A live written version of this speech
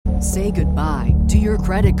Say goodbye to your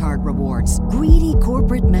credit card rewards. Greedy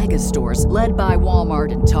corporate mega stores, led by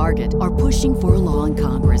Walmart and Target, are pushing for a law in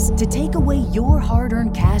Congress to take away your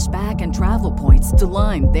hard-earned cash back and travel points to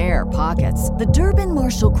line their pockets. The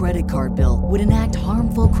Durbin-Marshall credit card bill would enact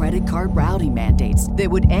harmful credit card routing mandates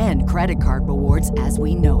that would end credit card rewards as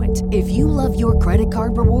we know it. If you love your credit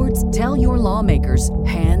card rewards, tell your lawmakers,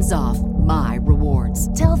 hands off my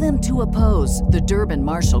rewards. Tell them to oppose the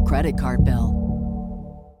Durbin-Marshall credit card bill.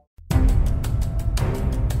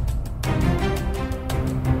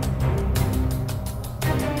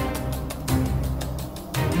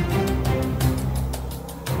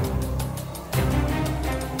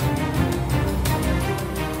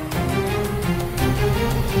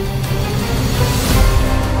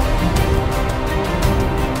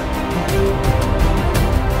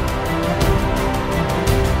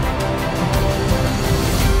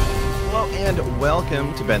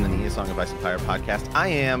 Welcome to Bend the Knee, a Song of Ice and Fire podcast. I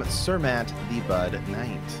am Sir Matt, the Bud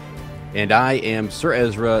Knight. And I am Sir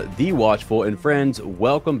Ezra, the Watchful. And friends,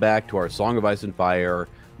 welcome back to our Song of Ice and Fire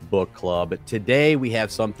book club. Today we have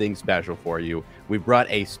something special for you. We brought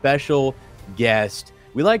a special guest.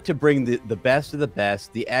 We like to bring the best of the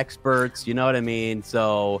best, the experts, you know what I mean?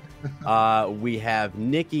 So we have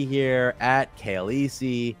Nikki here at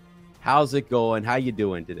KLEC. How's it going? How you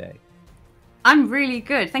doing today? I'm really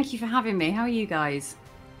good. Thank you for having me. How are you guys?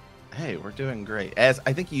 Hey, we're doing great. As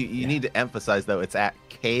I think you need to emphasize, though, it's at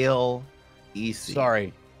Kale EC.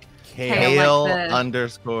 Sorry. Kale like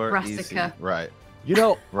underscore brassica. EC. Right. You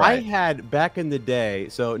know, Right. I had back in the day,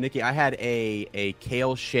 so Nikki, I had a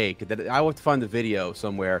kale shake that I have to find the video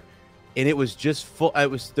somewhere, and it was just full. There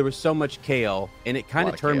was so much kale, and it kind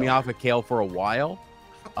of turned me off of kale for a while,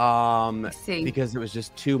 because it was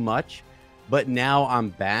just too much. But now I'm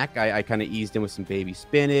back. I kind of eased in with some baby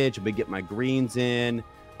spinach. I've been getting my greens in.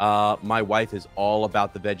 My wife is all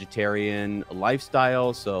about the vegetarian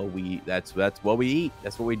lifestyle, so that's what we eat.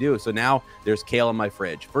 That's what we do. So now there's kale in my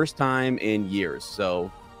fridge. First time in years.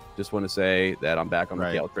 So just want to say that I'm back on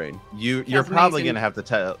the kale train. You're probably gonna have to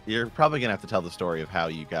tell. You're probably gonna have to tell the story of how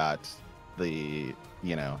you got the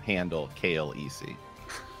handle Kale EC.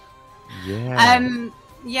 Yeah.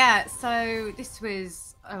 Yeah. So this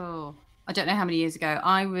was I don't know how many years ago.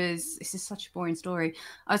 This is such a boring story.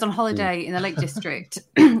 I was on holiday in the Lake District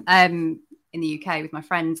in the UK with my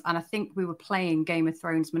friends, and I think we were playing Game of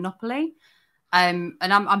Thrones Monopoly. And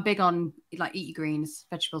I'm big on like eat your greens,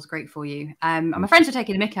 vegetables are great for you. And my friends were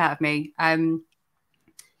taking the mick out of me. And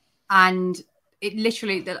it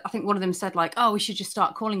literally, I think one of them said like, "Oh, we should just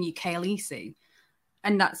start calling you Kale EC,"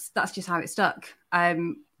 and that's just how it stuck.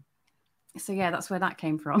 So yeah, that's where that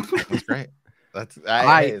came from. That's great.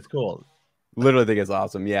 It's cool. Literally think it's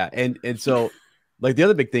awesome. Yeah. And so like the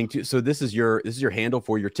other big thing too. So this is your handle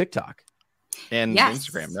for your TikTok and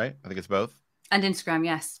Instagram, right? I think it's both. And Instagram.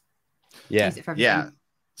 Yes. Yeah. Use it for everything.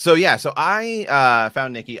 So I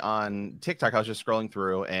found Nikki on TikTok. I was just scrolling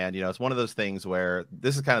through, and it's one of those things where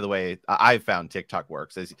this is kind of the way I've found TikTok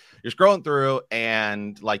works. Is you're scrolling through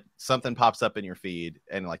and like something pops up in your feed,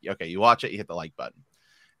 and like, okay, you watch it, you hit the like button,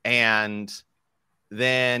 and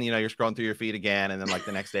then you're scrolling through your feed again, and then like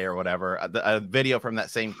the next day or whatever, a video from that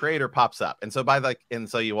same creator pops up, and so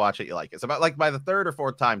so you watch it, you like it. So about like by the third or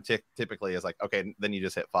fourth time, typically is like, okay, then you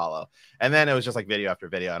just hit follow, and then it was just like video after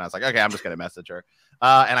video, and I was like, okay, I'm just gonna message her.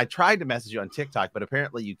 And I tried to message you on TikTok, but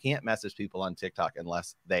apparently you can't message people on TikTok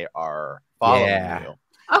unless they are following you.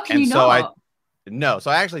 Oh, can you not? No,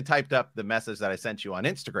 so I actually typed up the message that I sent you on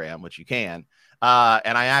Instagram, which you can,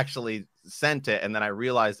 and I actually sent it, and then I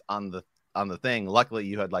realized on the thing, luckily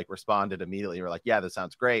you had like responded immediately. You were like, yeah, this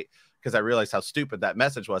sounds great, because I realized how stupid that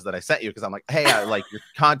message was that I sent you, because I'm like, hey, I like your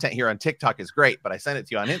content here on TikTok is great, but I sent it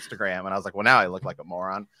to you on Instagram, and I was like, well, now I look like a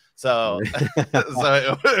moron. So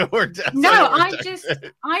it worked out.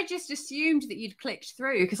 I just assumed that you'd clicked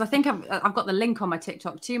through, because I think I've got the link on my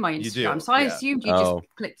TikTok to my Instagram, so I assumed you just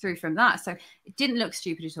clicked through from that. So it didn't look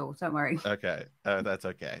stupid at all. Don't worry. Okay, that's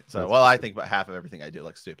okay. So well, I think about half of everything I do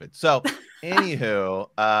looks stupid. So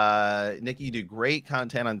anywho, Nikki, you do great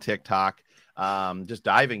content on TikTok. Just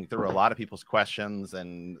diving through a lot of people's questions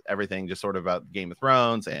and everything, just sort of about Game of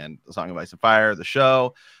Thrones and The Song of Ice and Fire, the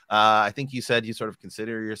show. I think you said you sort of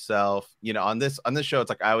consider yourself, on this show, it's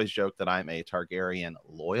like I always joke that I'm a Targaryen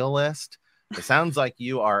loyalist. It sounds like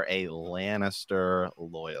you are a Lannister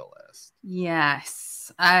loyalist.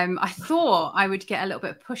 Yes. I thought I would get a little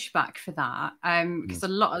bit of pushback for that, because a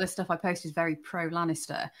lot of the stuff I post is very pro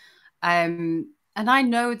Lannister. And I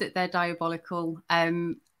know that they're diabolical.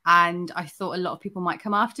 And I thought a lot of people might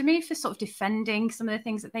come after me for sort of defending some of the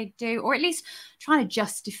things that they do, or at least trying to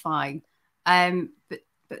justify. But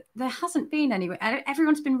but there hasn't been anyway.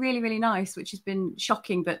 Everyone's been really, really nice, which has been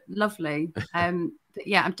shocking but lovely. But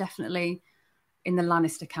yeah, I'm definitely in the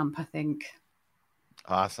Lannister camp, I think.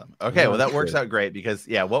 Awesome. Okay, well, that works out great because,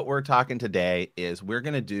 yeah, what we're talking today is we're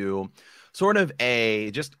going to do sort of a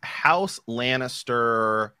just House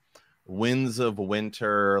Lannister Winds of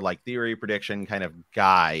Winter, like theory prediction kind of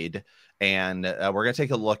guide. And we're going to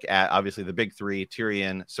take a look at, obviously, the big three,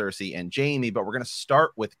 Tyrion, Cersei, and Jaime. But we're going to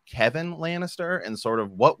start with Kevan Lannister and sort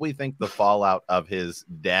of what we think the fallout of his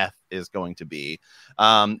death is going to be.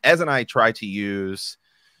 Ez and I try to use...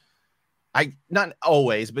 not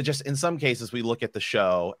always, but just in some cases, we look at the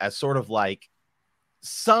show as sort of like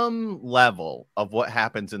some level of what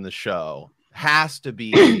happens in the show has to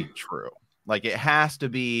be true. Like it has to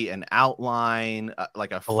be an outline,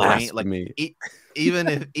 like a frame, like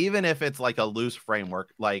even if it's like a loose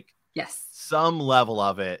framework, like yes, some level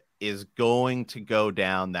of it is going to go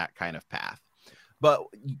down that kind of path.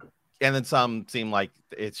 And then some seem like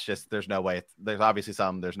it's just there's no way. There's obviously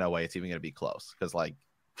there's no way it's even going to be close because like.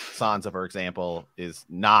 Sansa, for example, is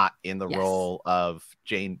not in the role of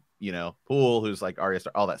Jane, Poole, who's like Arya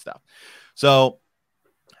Stark, all that stuff. So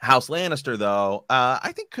House Lannister, though,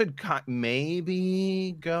 I think could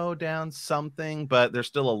maybe go down something, but there's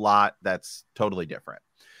still a lot that's totally different.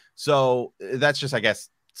 So that's just, I guess,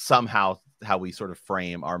 somehow how we sort of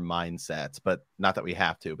frame our mindsets, but not that we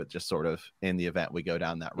have to, but just sort of in the event we go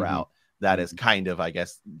down that route, that is kind of, I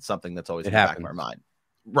guess, something that's always in the back of our mind.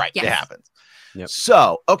 Right. Yes. It happens. Yep.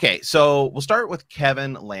 So, okay. So we'll start with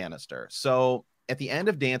Kevan Lannister. So at the end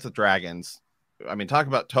of Dance with Dragons, I mean, talk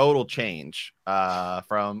about total change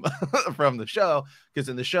from the show, because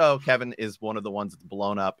in the show, Kevan is one of the ones that's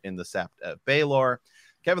blown up in the Sept of Baelor.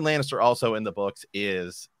 Kevan Lannister also in the books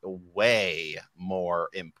is way more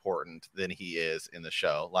important than he is in the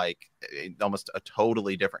show, like almost a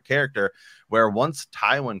totally different character, where once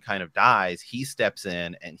Tywin kind of dies, he steps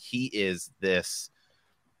in and he is this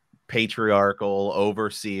patriarchal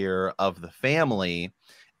overseer of the family,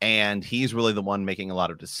 and he's really the one making a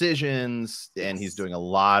lot of decisions, and he's doing a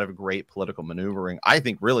lot of great political maneuvering, I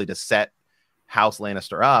think, really to set House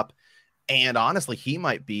Lannister up. And honestly, he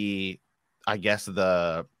might be, I guess,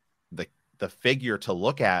 the figure to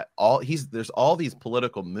look at. There's all these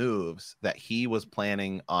political moves that he was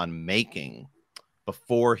planning on making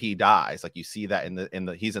before he dies. Like you see that in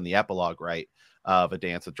the he's in the epilogue, right, of A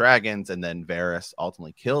Dance with Dragons, and then Varys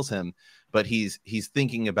ultimately kills him. But he's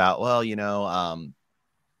thinking about, well, who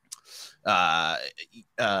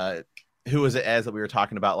was it as that we were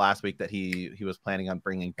talking about last week that he was planning on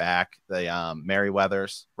bringing back the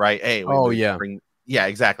Merryweathers, right? Hey,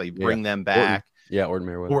 exactly. Bring them back. Orton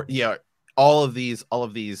Merryweather. All of these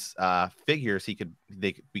figures we could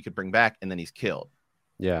bring back, and then he's killed.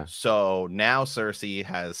 Yeah. So now Cersei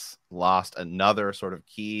has lost another sort of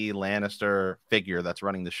key Lannister figure that's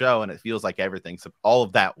running the show, and it feels like all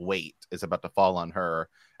of that weight is about to fall on her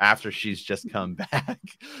after she's just come back.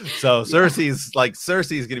 So Cersei's going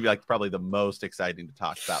to be like probably the most exciting to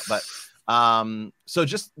talk about. But so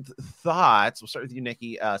just thoughts. We'll start with you,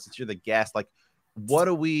 Nikki, since you're the guest. Like, what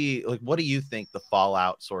do you think the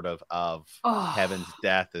fallout sort of Kevan's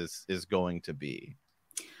death is going to be?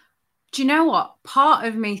 Do you know what? Part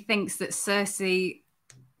of me thinks that Cersei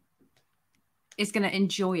is going to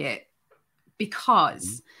enjoy it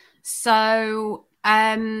because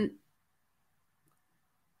let me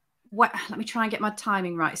try and get my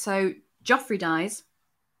timing right. So Joffrey dies.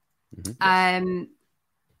 Then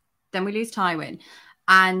we lose Tywin,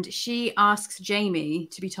 and she asks Jaime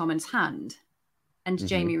to be Tommen's hand,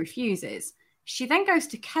 and Jaime refuses. She then goes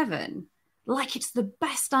to Kevan like it's the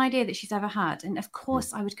best idea that she's ever had. And of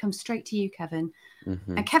course, I would come straight to you, Kevan.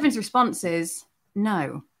 And Kevan's response is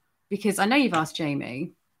no, because I know you've asked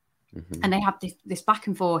Jaime. And they have this back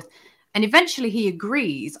and forth. And eventually he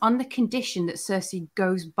agrees on the condition that Cersei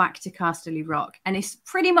goes back to Casterly Rock. And it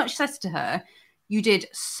pretty much says to her, you did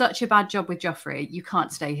such a bad job with Joffrey. You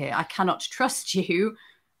can't stay here. I cannot trust you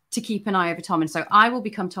to keep an eye over Tommen. So I will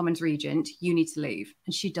become Tommen's regent. You need to leave.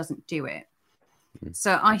 And she doesn't do it.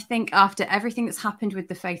 So I think after everything that's happened with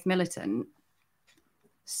the Faith Militant,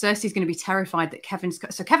 Cersei's going to be terrified that Kevan's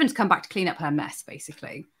come back to clean up her mess,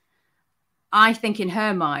 basically. I think in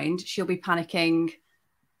her mind, she'll be panicking.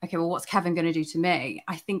 Okay, well, what's Kevan going to do to me?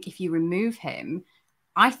 I think if you remove him,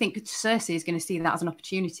 I think Cersei is going to see that as an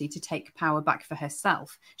opportunity to take power back for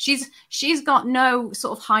herself. She's got no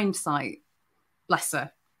sort of hindsight, bless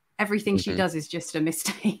her. Everything she does is just a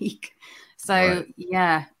mistake. So,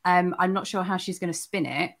 I'm not sure how she's going to spin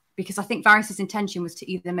it, because I think Varys' intention was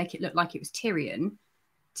to either make it look like it was Tyrion,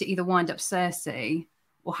 to either wind up Cersei,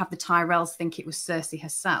 or have the Tyrells think it was Cersei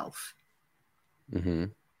herself.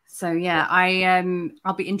 So yeah,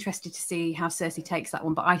 I'll be interested to see how Cersei takes that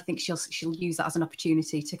one, but I think she'll use that as an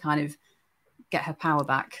opportunity to kind of get her power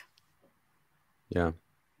back. Yeah,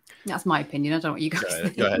 that's my opinion. I don't know what you guys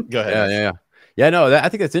think. Go ahead. Yeah. No, I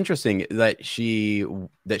think that's interesting that she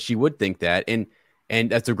would think that, and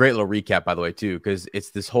that's a great little recap, by the way, too, because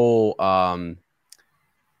it's this whole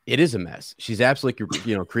it is a mess. She's absolutely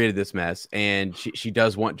created this mess, and she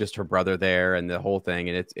does want just her brother there and the whole thing,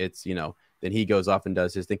 and it's then he goes off and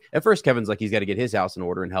does his thing. At first, Kevin's like he's got to get his house in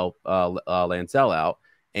order and help Lancel out,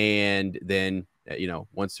 and then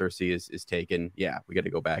once Cersei is taken, we got to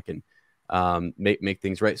go back and make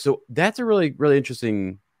things right. So that's a really, really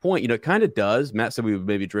interesting point. It kind of does. Matt said we would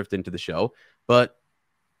maybe drift into the show, but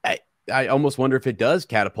I almost wonder if it does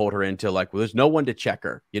catapult her into there's no one to check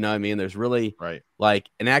her. You know what I mean? There's really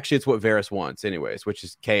and actually it's what Varys wants anyways, which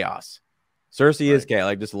is chaos. Cersei is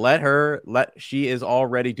chaos. Just she is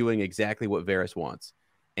already doing exactly what Varys wants.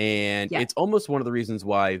 And it's almost one of the reasons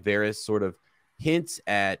why Varys sort of hints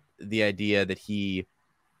at the idea that he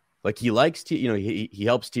likes to, he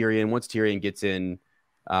helps Tyrion once Tyrion gets in.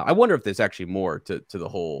 I wonder if there's actually more to the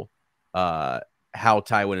whole how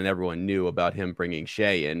Tywin and everyone knew about him bringing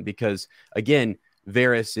Shay in, because again,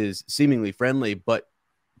 Varys is seemingly friendly, but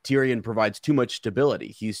Tyrion provides too much stability.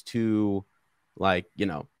 He's too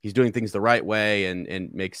he's doing things the right way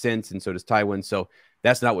and makes sense. And so does Tywin. So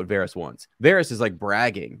that's not what Varys wants. Varys is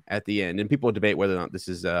bragging at the end, and people debate whether or not this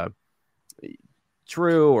is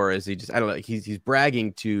true, or is he just, I don't know. He's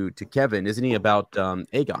bragging to Kevin, isn't he, about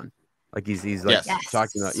Aegon? He's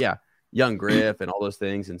talking about young Griff and all those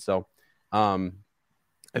things. And so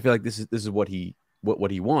I feel like this is what he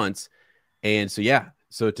wants. And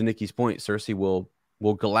so to Nikki's point, Cersei will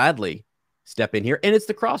gladly step in here, and it's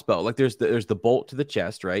the crossbow. There's the bolt to the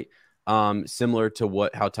chest, right? Similar to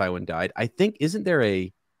how Tywin died. I think is there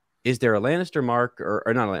a Lannister mark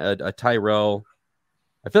or not a Tyrell?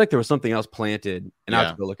 I feel like there was something else planted, and I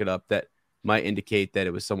have to go look it up, that might indicate that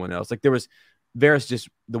it was someone else. There was Varys, just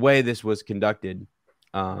the way this was conducted,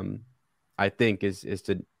 I think is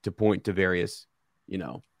to point to various,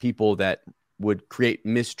 people that would create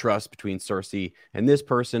mistrust between Cersei and this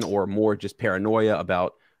person, or more just paranoia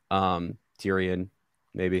about Tyrion,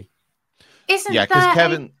 maybe. Because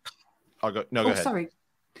Kevin. Go ahead. Sorry.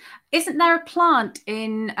 Isn't there a plant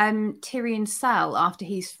in Tyrion's cell after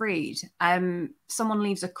he's freed? Someone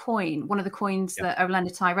leaves a coin, one of the coins that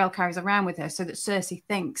Olenna Tyrell carries around with her, so that Cersei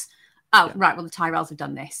thinks, the Tyrells have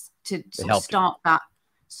done this to sort of start that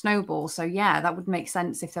snowball. So that would make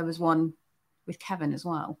sense if there was one with Kevin as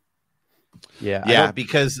well.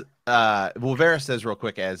 Because Varys says real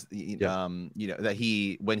quick that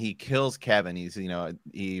when he kills Kevin,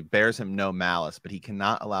 he bears him no malice, but he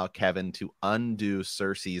cannot allow Kevin to undo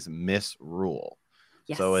Cersei's misrule.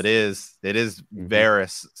 Yes. So it is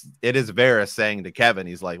Varys. It is Varys saying to Kevin,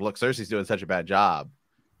 he's like, look, Cersei's doing such a bad job.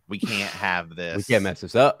 We can't have this. We can't mess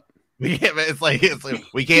this up. We can't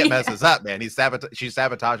mess this up, man. She's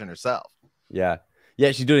sabotaging herself. Yeah,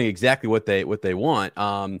 she's doing exactly what they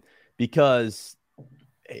want. Because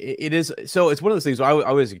it is, so it's one of those things where I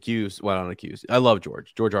always I love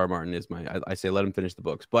George R. Martin is I say let him finish the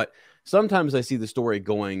books, but sometimes I see the story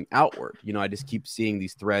going outward. I just keep seeing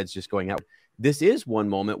these threads just going out. This is one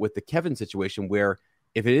moment with the Kevin situation where,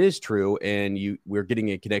 if it is true and we're getting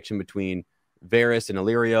a connection between Varys and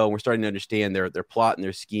Illyrio, and we're starting to understand their plot and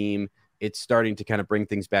their scheme, it's starting to kind of bring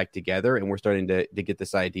things back together, and we're starting to get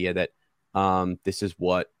this idea that this is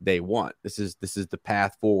what they want. This is the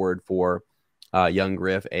path forward for young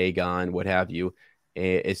Griff, Aegon, what have you.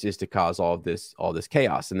 It's just to cause all this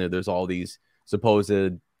chaos, and there's all these supposed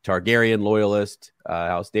Targaryen loyalists,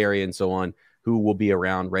 House Darry, and so on, who will be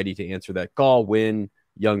around ready to answer that call when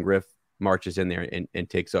young Griff marches in there and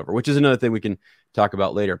takes over, which is another thing we can talk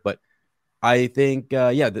about later. But I think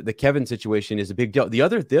the Kevin situation is a big deal. The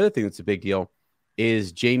other thing that's a big deal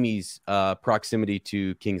is Jaime's proximity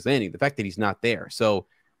to King's Landing, the fact that he's not there. So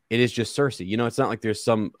it is just Cersei. It's not like there's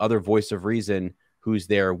some other voice of reason who's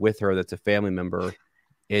there with her that's a family member.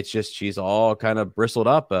 It's just she's all kind of bristled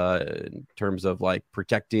up in terms of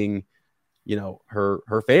protecting,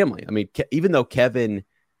 her family. I mean, even though Kevin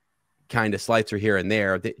kind of slights her here and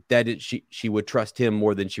there, she would trust him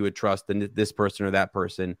more than she would trust this person or that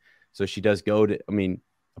person. So she does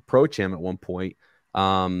approach him at one point.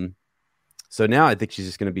 So now I think she's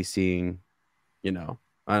just going to be seeing, I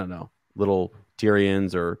don't know, little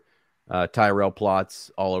Tyrions or Tyrell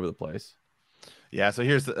plots all over the place. Yeah. So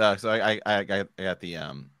here's I got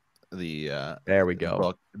the there we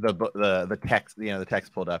go. The text, the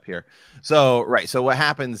text pulled up here. So what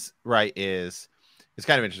happens is it's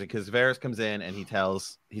kind of interesting because Varys comes in and he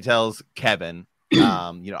tells Kevin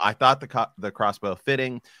I thought the crossbow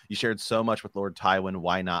fitting. You shared so much with Lord Tywin.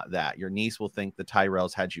 Why not that? Your niece will think the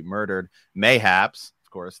Tyrells had you murdered. Mayhaps.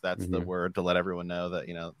 Of course, that's the word to let everyone know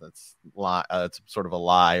that, that's it's sort of a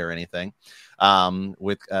lie or anything.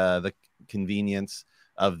 With the convenience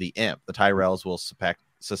of the imp, the Tyrells will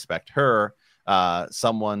suspect her.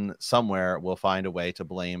 Someone somewhere will find a way to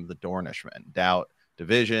blame the Dornishmen. Doubt,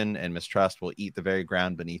 division, and mistrust will eat the very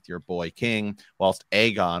ground beneath your boy king, whilst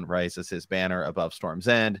Aegon raises his banner above Storm's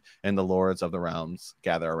End, and the lords of the realms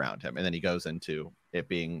gather around him. And then he goes into it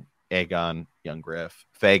being Aegon, young Griff,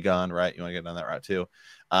 Fagon, right? You want to get down that route too.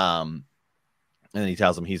 And then he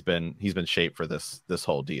tells him he's been shaped for this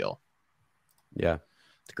whole deal. Yeah,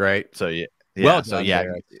 it's great. So yeah, well so done,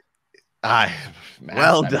 yeah,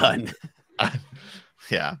 well done.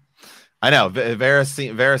 Yeah, I know.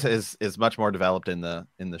 Varys is much more developed in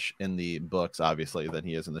the books, obviously, than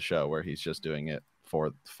he is in the show, where he's just doing it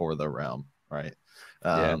for the realm, right?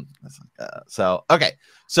 So okay,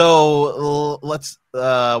 so let's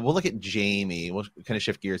we'll look at Jaime. We'll kind of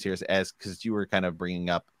shift gears here because you were kind of bringing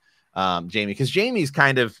up Jaime, because Jaime's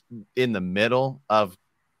kind of in the middle of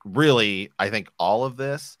really, I think, all of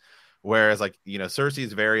this. Whereas,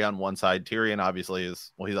 Cersei's very on one side. Tyrion obviously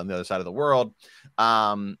he's on the other side of the world.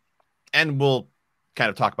 And we'll kind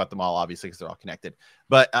of talk about them all, obviously, because they're all connected.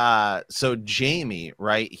 But so Jaime,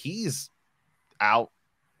 right, he's out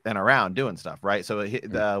and around doing stuff, right? So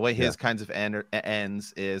the way his kinds of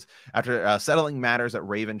ends is after settling matters at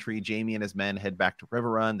Raventree, Jaime and his men head back to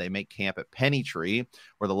Riverrun. They make camp at Pennytree,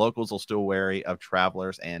 where the locals will still wary of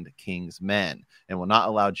travelers and King's men, and will not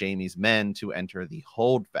allow Jaime's men to enter the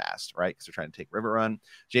Holdfast, right? Because they're trying to take Riverrun.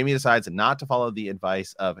 Jaime decides not to follow the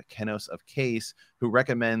advice of Kenos of Case, who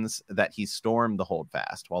recommends that he storm the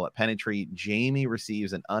Holdfast. While at Pennytree, Jaime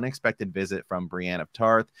receives an unexpected visit from Brienne of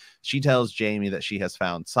Tarth. She tells Jaime that she has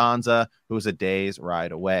found Sansa, who is a day's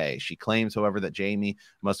ride away. She claims, however, that Jaime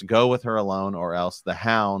must go with her alone, or else the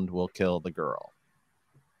Hound will kill the girl.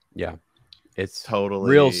 Yeah, it's totally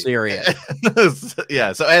real serious.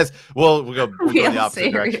 Yeah. So we'll go the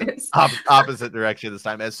opposite serious. direction. Opposite direction this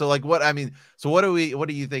time. So what are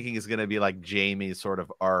you thinking is going to be like Jaime's sort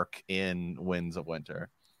of arc in Winds of Winter?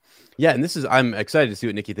 Yeah, and I'm excited to see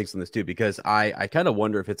what Nikki thinks on this too, because I kind of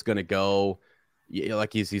wonder if it's going to go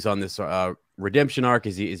like he's on this redemption arc.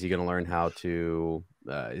 Is he going to learn how to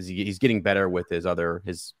he's getting better with his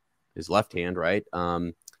left hand, right?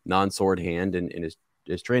 Non-sword hand and his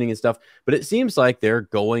training and stuff. But it seems like they're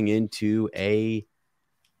going into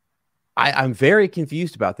I'm very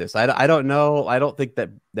confused about this. I don't know. I don't think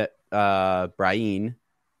that Brienne,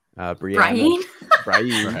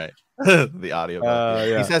 right. The audio.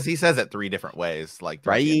 Yeah. He says it three different ways, like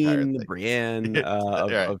Brienne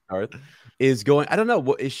of Tarth is going. I don't know.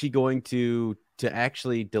 What is she going to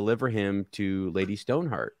actually deliver him to Lady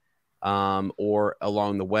Stoneheart? Or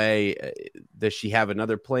along the way, does she have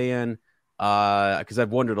another plan? Because I've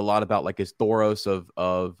wondered a lot about, like, is Thoros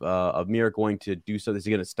of Myr going to do so? Is he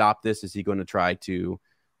going to stop this? Is he going to try to,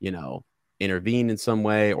 intervene in some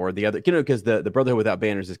way or the other? Because the Brotherhood Without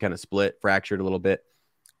Banners is kind of split, fractured a little bit.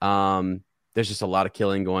 There's just a lot of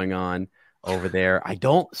killing going on over there. I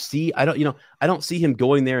don't see him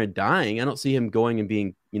going there and dying. I don't see him going and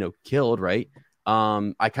being, killed. Right.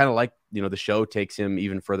 I kind of like, the show takes him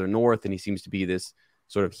even further north, and he seems to be this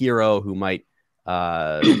sort of hero who might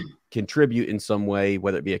contribute in some way,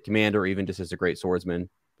 whether it be a commander or even just as a great swordsman,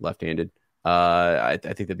 left-handed. I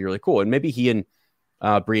think that'd be really cool. And maybe he and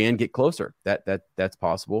Brienne get closer. That's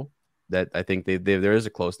possible. That I think there is a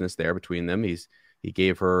closeness there between them. He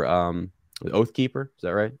gave her the Oathkeeper. Is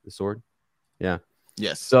that right? The sword. Yeah.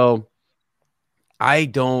 Yes. So I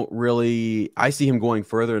see him going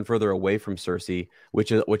further and further away from Cersei,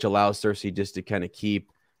 which allows Cersei just to kind of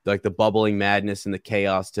keep like the bubbling madness and the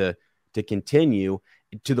chaos to continue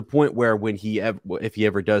to the point where if he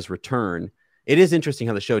ever does return, it is interesting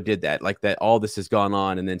how the show did that, like that all this has gone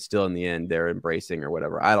on and then still in the end they're embracing or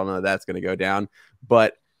whatever. I don't know if that's going to go down,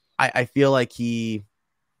 but I feel like he's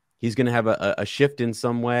going to have a shift in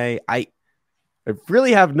some way. I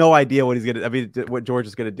really have no idea what what George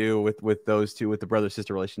is going to do with those two, with the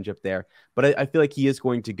brother-sister relationship there. But I feel like he is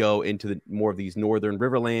going to go into more of these northern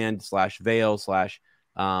Riverland /Vale/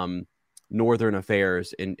 northern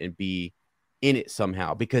affairs and be in it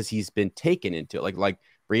somehow, because he's been taken into it. Like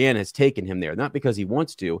Brienne has taken him there, not because he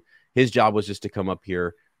wants to. His job was just to come up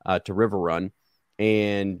here to Riverrun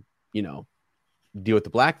and, deal with the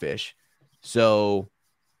Blackfish. So,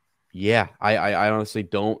 yeah, I honestly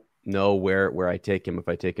don't know where I take him, if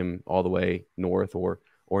I take him all the way north or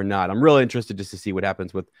not. I'm really interested just to see what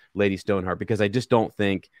happens with Lady Stoneheart, because I just don't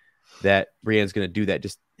think that Brienne's going to do that.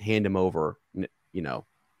 Just hand him over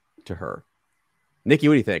to her. Nikki,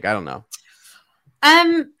 what do you think? I don't know.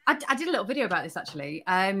 I did a little video about this actually.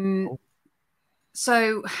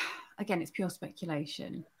 So again, it's pure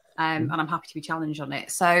speculation, and I'm happy to be challenged on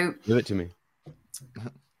it. So give it to me.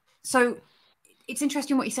 So it's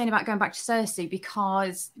interesting what you're saying about going back to Cersei,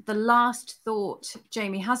 because the last thought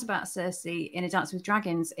Jaime has about Cersei in A Dance with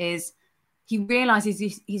Dragons is he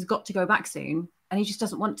realizes he's got to go back soon, and he just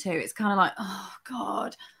doesn't want to. It's kind of like, oh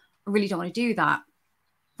God, I really don't want to do that.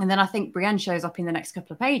 And then I think Brienne shows up in the next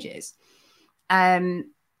couple of pages. And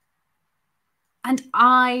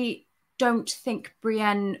I don't think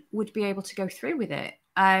Brienne would be able to go through with it.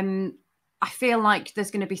 I feel like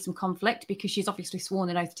there's going to be some conflict because she's obviously sworn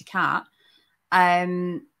an oath to Cat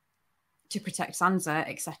to protect Sansa,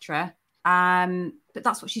 etc. But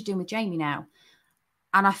that's what she's doing with Jaime now.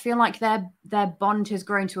 And I feel like their bond has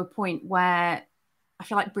grown to a point where I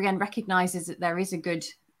feel like Brienne recognizes that there is a good,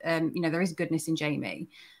 there is goodness in Jaime.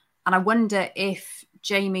 And I wonder if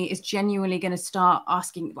Jaime is genuinely going to start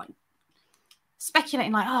asking, like,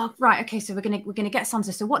 speculating, like, oh, right, okay, so we're gonna get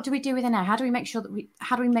Sansa. So what do we do with her now? How do we make sure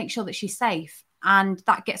that she's safe? And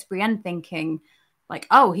that gets Brienne thinking, like,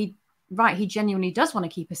 oh, he genuinely does want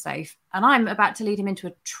to keep her safe. And I'm about to lead him into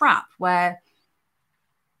a trap where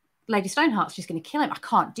Lady Stoneheart's just going to kill him. I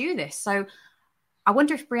can't do this. So I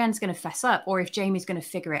wonder if Brienne's going to fess up or if Jaime's going to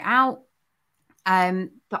figure it out.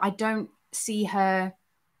 But I don't see her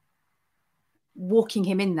walking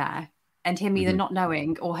him in there and him either not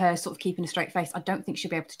knowing or her sort of keeping a straight face. I don't think she'll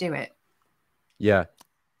be able to do it. Yeah.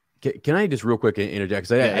 Can I just real quick interject?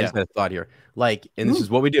 Because I just had a thought here. Like, and this is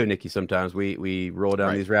what we do, Nikki. Sometimes we roll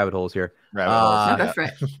down these rabbit holes here. Go for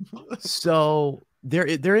it. So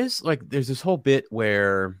there's this whole bit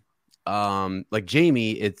where like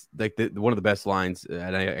Jaime, it's like one of the best lines,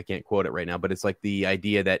 and I can't quote it right now, but it's like the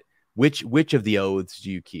idea that which of the oaths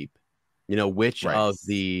do you keep? Which of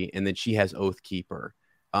the, and then she has Oath Keeper.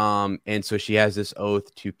 And so she has this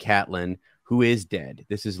oath to Catelyn, who is dead.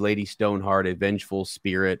 This is Lady Stoneheart, a vengeful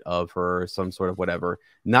spirit of her, some sort of whatever.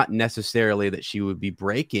 Not necessarily that she would be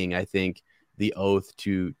breaking, I think, the oath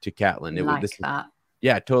to Catelyn.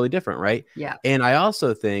 Yeah, totally different, right? Yeah. And I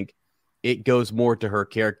also think it goes more to her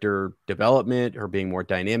character development, her being more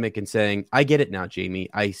dynamic and saying, I get it now, Jaime.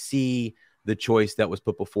 I see the choice that was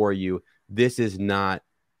put before you. This is not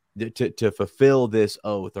to fulfill this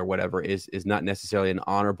oath or whatever is not necessarily an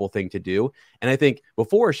honorable thing to do. And I think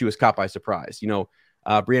before she was caught by surprise,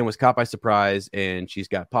 Brienne was caught by surprise and she's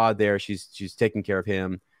got Pod there. She's taking care of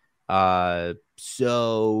him.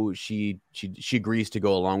 So she agrees to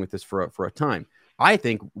go along with this for a time. I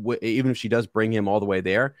think even if she does bring him all the way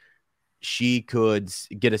there, she could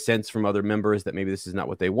get a sense from other members that maybe this is not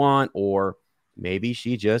what they want, or maybe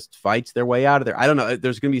she just fights their way out of there. I don't know.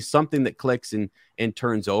 There's going to be something that clicks and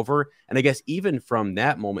turns over. And I guess even from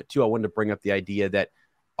that moment too, I wanted to bring up the idea that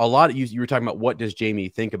a lot of you were talking about, what does Jaime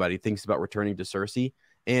think about? He thinks about returning to Cersei.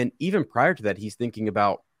 And even prior to that, he's thinking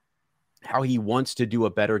about how he wants to do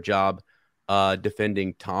a better job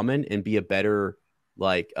defending Tommen and be a better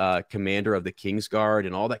commander of the Kingsguard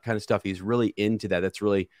and all that kind of stuff. He's really into that. That's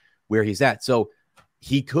really where he's at. So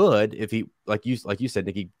he could, if he, like you said,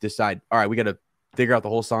 Nikki, decide, all right, we got to figure out the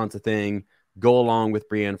whole Sansa thing, go along with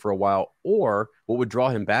Brienne for a while. Or what would draw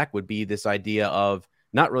him back would be this idea of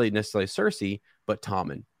not really necessarily Cersei, but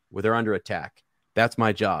Tommen, where they're under attack. That's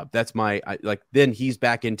my job. That's then he's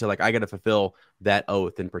back into I got to fulfill that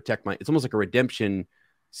oath and protect it's almost like a redemption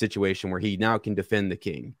situation where he now can defend the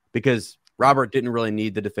king, because Robert didn't really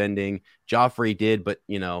need the defending. Joffrey did, but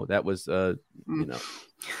that was,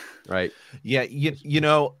 right. Yeah.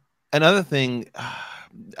 Another thing,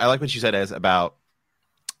 I like what you said as about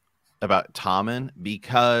Tommen,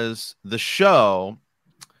 because the show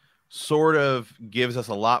sort of gives us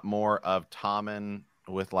a lot more of Tommen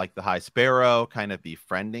with the High Sparrow kind of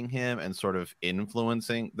befriending him and sort of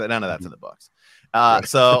influencing that. None of that's in the books.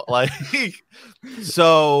 So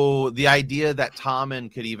the idea that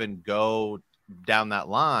Tommen could even go down that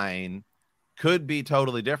line could be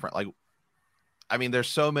totally different. There's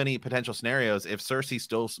so many potential scenarios. If Cersei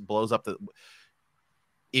still blows up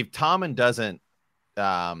if Tommen doesn't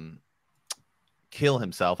kill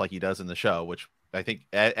himself like he does in the show, which I think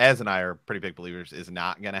Az and I are pretty big believers is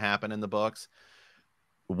not going to happen in the books.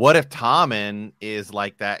 What if Tommen is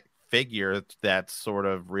that figure that sort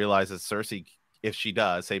of realizes Cersei, if she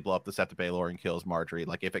does, say, blow up the Sept of Baelor and kills Marjorie,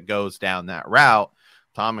 if it goes down that route,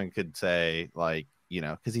 Tommen could say,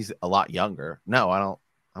 because he's a lot younger, no, I don't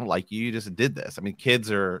like you. You just did this. Kids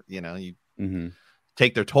are, you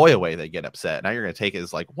take their toy away, they get upset. Now you're going to take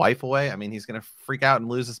his wife away. He's going to freak out and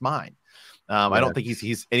lose his mind. I don't think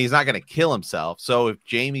he's not going to kill himself. So if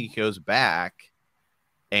Jaime goes back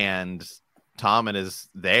and Tommen is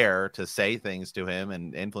there to say things to him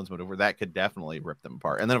and influence him over, that could definitely rip them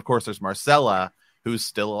apart. And then of course there's Myrcella, who's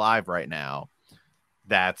still alive right now.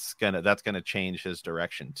 That's gonna change his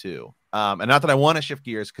direction too. And not that I want to shift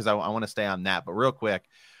gears because I want to stay on that, but real quick,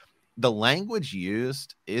 the language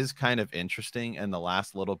used is kind of interesting in the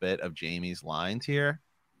last little bit of Jaime's lines here.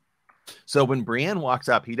 So when Brienne walks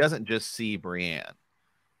up, he doesn't just see Brienne.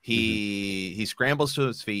 He scrambles to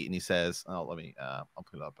his feet and he says, "Oh, let me I'll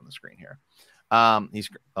put it up on the screen here."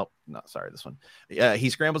 This one. He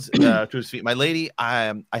scrambles to his feet. "My lady,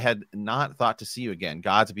 I had not thought to see you again.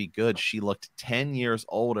 Gods be good. She looked 10 years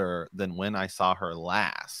older than when I saw her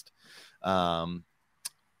last.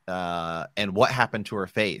 And what happened to her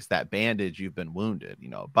face? That bandage, you've been wounded,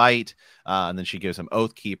 a bite." And then she gives him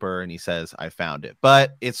Oathkeeper and he says, "I found it."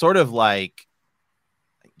 But it's sort of like,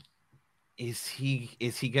 is we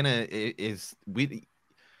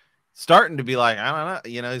starting to be like, I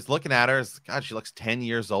don't know, he's looking at her, God, she looks 10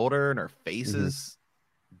 years older and her face is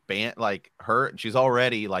like her. She's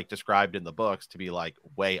already like described in the books to be like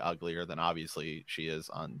way uglier than obviously she is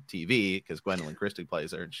on TV, because Gwendolyn Christie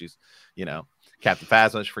plays her and she's, Captain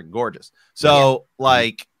Phasma is freaking gorgeous. So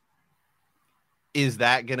like, is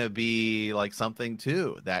that gonna be like something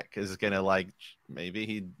too that is gonna like, maybe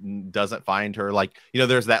he doesn't find her, like,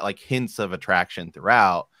 there's that like hints of attraction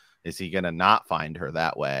throughout. Is he gonna not find her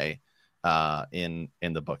that way in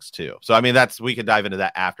the books too? So I mean, we could dive into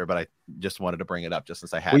that after, but I just wanted to bring it up just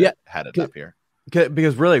since I had it up here.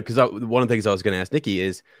 Because one of the things I was going to ask Nikki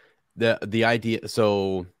is the idea.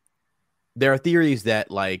 So there are theories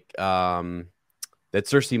that like that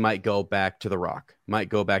Cersei might go back to the Rock, might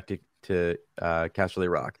go back to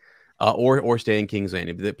Casterly Rock, or stay in King's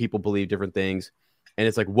Landing. That people believe different things. And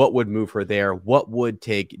it's like, what would move her there? What would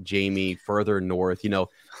take Jaime further north?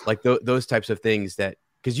 Like those types of things that,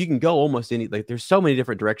 because you can go almost any, like there's so many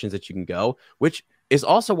different directions that you can go, which is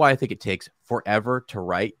also why I think it takes forever to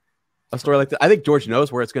write a story like that. I think George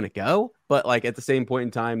knows where it's going to go, but like at the same point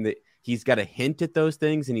in time that he's got a hint at those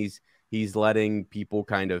things and he's letting people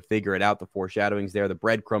kind of figure it out. The foreshadowing's there. The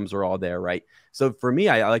breadcrumbs are all there. Right. So for me,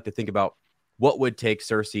 I like to think about what would take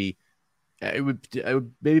Cersei. It would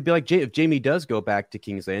maybe be like if Jaime does go back to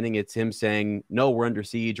King's Landing, it's him saying, "No, we're under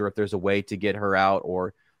siege," or if there's a way to get her out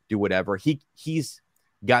or do whatever. He's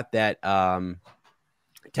got that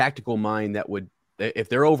tactical mind that would, if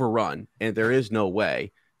they're overrun and there is no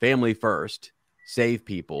way, family first, save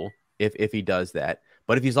people if he does that.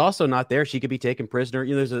 But if he's also not there, she could be taken prisoner.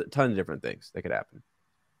 There's a ton of different things that could happen.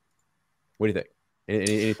 What do you think?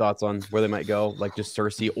 Any thoughts on where they might go? Like just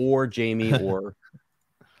Cersei or Jaime or...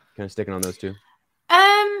 kind of sticking on those two.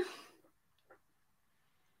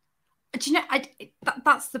 Do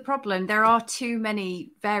that's the problem. There are too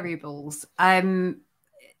many variables.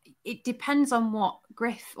 It depends on what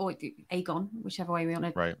Griff or Aegon, whichever way we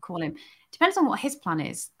want to call him, depends on what his plan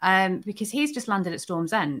is. Because he's just landed at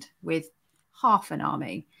Storm's End with half an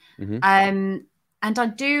army. And I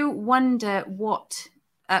do wonder what.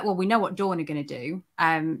 We know what Dorne are going to do.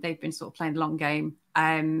 They've been sort of playing the long game.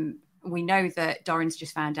 We know that Doran's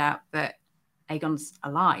just found out that Aegon's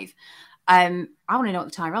alive. I want to know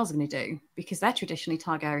what the Tyrells are going to do, because they're traditionally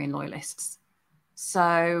Targaryen loyalists.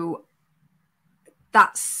 So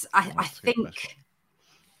that's I think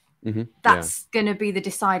that's going to be the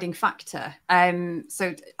deciding factor.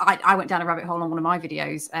 So I went down a rabbit hole on one of my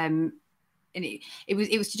videos, and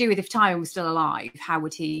it was to do with, if Tywin was still alive, how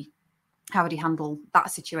would he handle that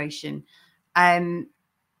situation?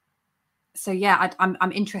 So yeah,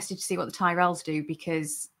 I'm interested to see what the Tyrells do,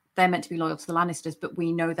 because they're meant to be loyal to the Lannisters, but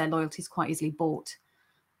we know their loyalty is quite easily bought.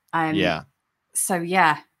 So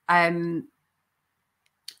yeah, I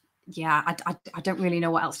don't really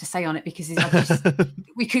know what else to say on it, because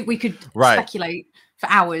we could speculate for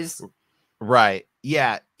hours. Right.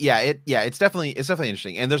 Yeah. It's definitely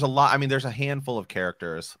interesting. And there's a lot. I mean, there's a handful of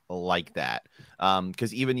characters like that.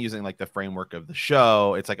 Because even using like the framework of the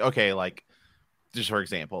show, it's like, okay, like, just for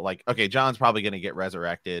example, like, okay, Jon's probably going to get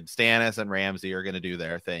resurrected. Stannis and Ramsay are going to do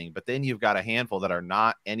their thing. But then you've got a handful that are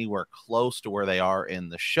not anywhere close to where they are in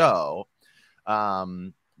the show.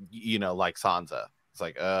 Like Sansa. It's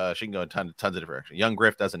like, she can go in tons of different directions. Young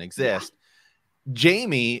Griff doesn't exist.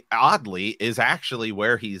 Jaime, oddly, is actually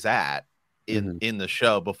where he's at in the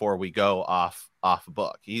show before we go off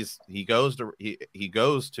book. He goes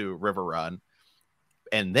to River Run,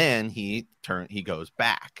 and then he goes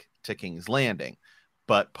back to King's Landing.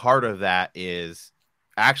 But part of that is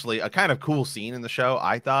actually a kind of cool scene in the show,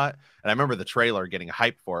 I thought. And I remember the trailer getting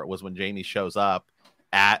hyped for it was when Jaime shows up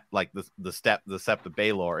at like the Sept of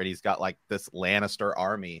Baelor, and he's got like this Lannister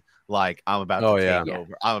army. Like, I'm about to take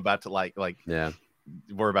over. I'm about to like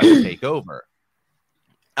we're about to take over.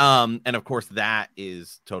 And of course, that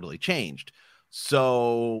is totally changed.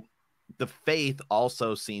 So the Faith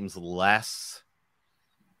also seems less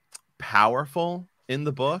powerful in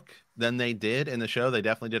the book than they did in the show. They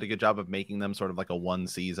definitely did a good job of making them sort of like a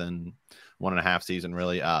 1.5 season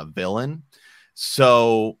really villain.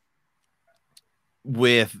 So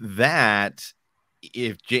with that,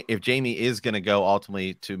 if Jaime is going to go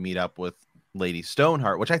ultimately to meet up with Lady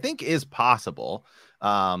Stoneheart, which I think is possible,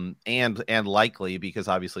 and likely, because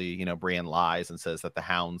obviously, you know, Brienne lies and says that the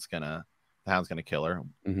Hound's gonna kill her.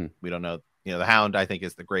 Mm-hmm. We don't know. You know, the Hound, I think,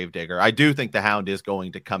 is the Gravedigger. I do think the Hound is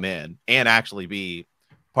going to come in and actually be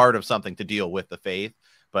part of something to deal with the Faith,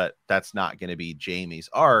 but that's not going to be Jaime's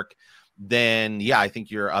arc. Then, yeah, I think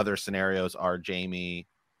your other scenarios are Jaime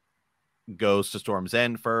goes to Storm's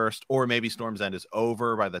End first, or maybe Storm's End is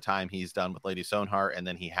over by the time he's done with Lady Stoneheart, and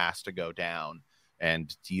then he has to go down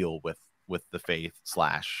and deal with the Faith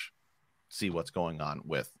 / see what's going on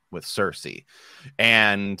with Cersei.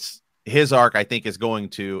 And his arc, I think, is going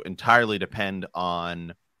to entirely depend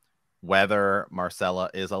on whether Myrcella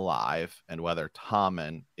is alive and whether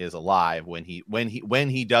Tommen is alive when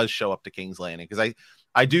he does show up to King's Landing, because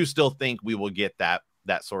I do still think we will get that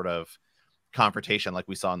sort of confrontation like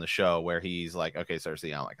we saw in the show, where he's like, okay,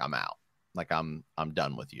 Cersei, I'm out, like I'm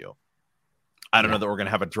done with you. I don't know that we're gonna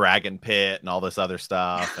have a dragon pit and all this other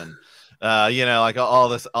stuff, and you know, like all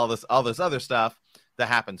this other stuff that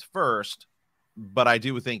happens first. But I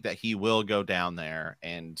do think that he will go down there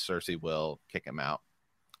and Cersei will kick him out,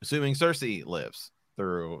 assuming Cersei lives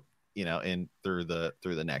through, you know, through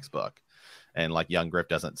the next book, and like young Griff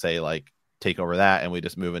doesn't say like take over that, and we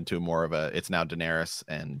just move into more of it's now Daenerys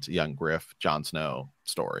and young Griff, Jon Snow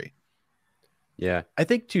story. Yeah, I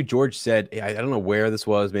think too, George said, I don't know where this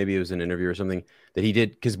was, maybe it was an interview or something, that he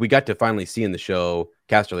did, because we got to finally see in the show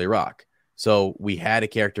Casterly Rock. So we had a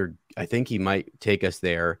character, I think he might take us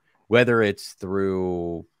there, whether it's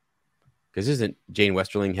through, because isn't Jane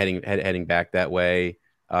Westerling heading back that way?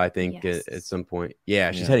 I think Yes. at some point.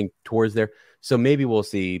 Yeah, she's heading towards there. So maybe we'll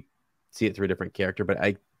see it through a different character. But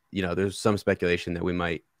there's some speculation that we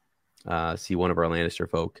might see one of our Lannister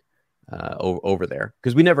folk over there,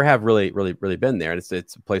 because we never have really been there, and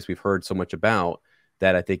it's a place we've heard so much about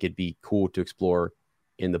that I think it'd be cool to explore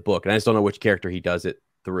in the book. And I just don't know which character he does it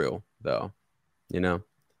through, though. You know?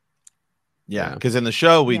 Yeah, because in the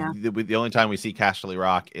show, the only time we see Casterly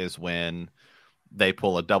Rock is when they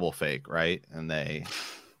pull a double fake, right? And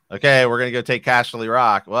okay, we're gonna go take Casterly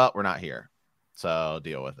Rock. Well, we're not here, so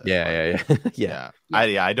deal with it. Yeah.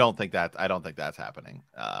 I don't think that's happening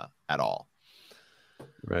at all.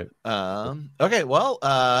 Right. Okay. Well,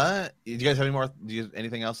 do you guys have any more?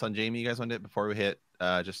 Anything else on Jaime you guys want to before we hit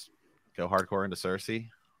just go hardcore into Cersei?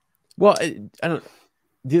 Well, I don't.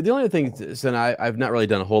 The only thing is, and I've not really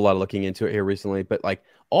done a whole lot of looking into it here recently, but like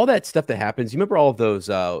all that stuff that happens, you remember all of those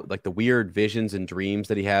like the weird visions and dreams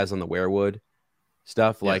that he has on the weirwood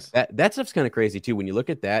stuff, like that stuff's kind of crazy too. When you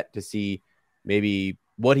look at that to see maybe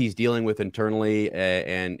what he's dealing with internally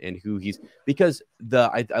and who he's, because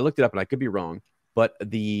I looked it up and I could be wrong, but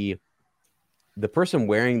the person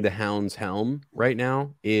wearing the Hound's helm right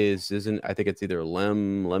now isn't I think it's either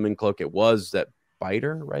Lemon Cloak. It was that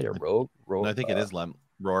Biter, right? Or Rogue? No, I think it is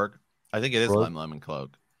Rourke. I think it is Lemon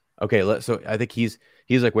Cloak. Okay, so I think he's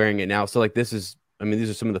like wearing it now. So like these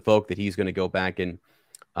are some of the folk that he's going to go back and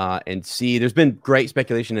see. There's been great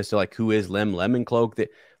speculation as to like who is Lemon Cloak. That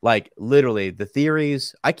like literally the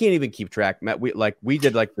theories. I can't even keep track. Matt, we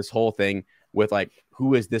did like this whole thing with like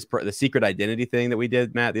who is this the secret identity thing that we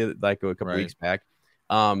did, Matt, like a couple weeks back.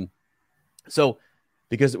 So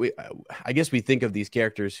because I guess we think of these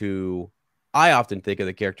characters who I often think of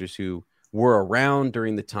the characters who were around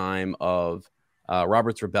during the time of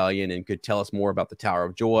Robert's Rebellion and could tell us more about the Tower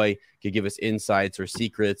of Joy, could give us insights or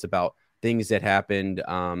secrets about things that happened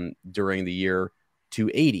during the year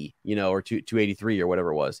 280, or 283 or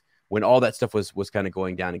whatever it was, when all that stuff was kind of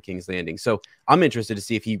going down in King's Landing. So I'm interested to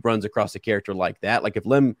see if he runs across a character like that. Like if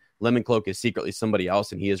Lemon Cloak is secretly somebody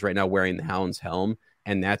else and he is right now wearing the Hound's helm,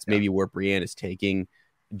 and that's maybe where Brienne is taking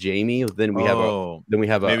Jaime, then we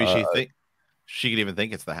have she could even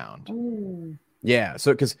think it's the Hound. Ooh. Yeah,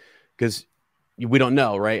 so because we don't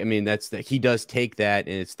know, right? I mean, he does take that,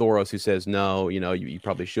 and it's Thoros who says no. You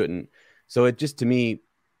probably shouldn't. So it just, to me,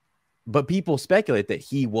 but people speculate that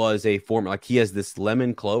he was a former, like he has this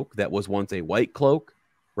Lemon Cloak that was once a White Cloak,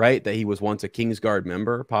 right? That he was once a Kingsguard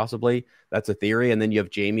member, possibly. That's a theory. And then you have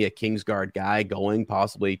Jaime, a Kingsguard guy, going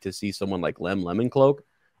possibly to see someone like Lemon Cloak.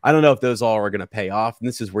 I don't know if those all are going to pay off. And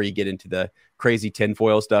this is where you get into the crazy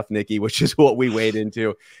tinfoil stuff, Nikki, which is what we wade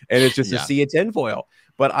into. And it's just a sea of tinfoil.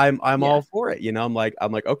 but I'm all for it. You know, I'm like,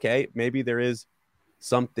 okay, maybe there is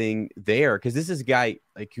something there, because this is a guy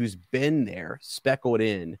like who's been there, speckled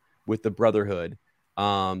in with the Brotherhood,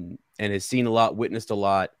 and has seen a lot, witnessed a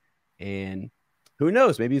lot, and who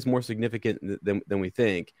knows, maybe he's more significant than we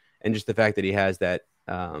think. And just the fact that he has that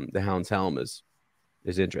the Hound's helm is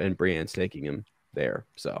and Brienne's taking him there.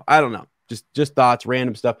 So I don't know, just thoughts,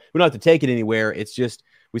 random stuff. We don't have to take it anywhere. It's just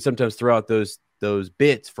we sometimes throw out those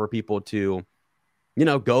bits for people to, you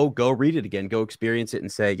know, go read it again, go experience it,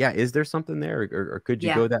 and say, yeah, is there something there, or could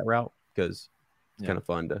you go that route? Because it's kind of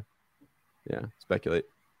fun to speculate.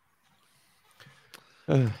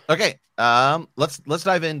 Okay, let's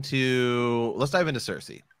dive into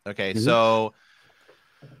Cersei. Okay, so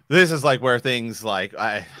this is like where things like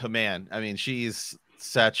I mean, she's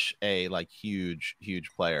such a like huge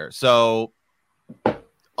player. So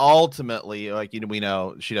ultimately, like, you know, we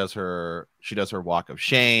know she does her walk of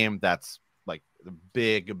shame. That's like the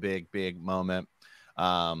big moment.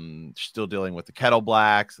 Still dealing with the Kettle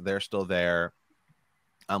Blacks. They're still there.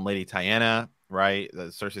 Lady Tyanna, right?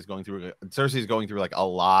 Cersei's going through like a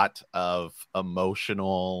lot of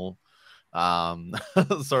emotional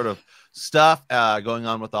sort of stuff going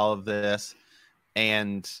on with all of this.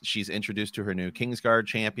 And she's introduced to her new Kingsguard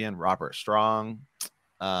champion, Robert Strong.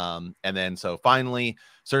 And then so finally,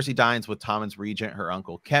 Cersei dines with Tommen's regent, her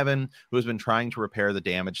uncle Kevin, who has been trying to repair the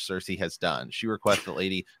damage Cersei has done. She requests that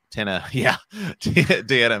Lady Tyanna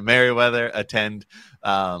Merryweather attend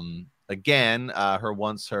again.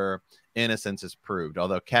 Her innocence is proved.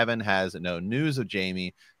 Although Kevin has no news of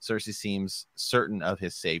Jaime, Cersei seems certain of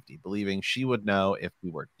his safety, believing she would know if he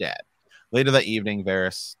were dead. Later that evening,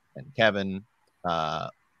 Varys has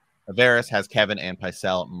Kevin and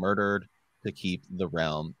Pycelle murdered to keep the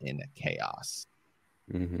realm in chaos.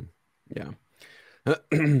 Yeah.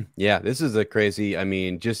 Yeah, this is a crazy, I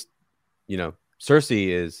mean, just, you know, Cersei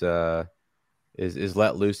is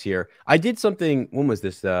let loose here. I did something, when was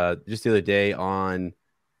this? Just the other day on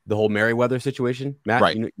the whole Merryweather situation. Matt,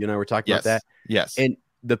 right. you know, we're talking about that. Yes. And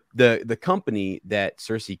the company that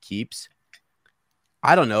Cersei keeps,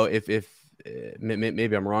 I don't know if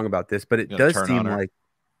maybe I'm wrong about this, but it does seem like,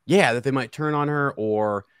 that they might turn on her,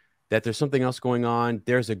 or that there's something else going on.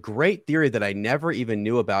 There's a great theory that I never even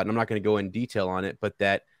knew about, and I'm not going to go in detail on it, but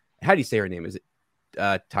that, how do you say her name? Is it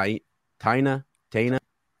Tayna? Tayna,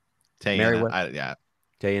 Tayna, yeah.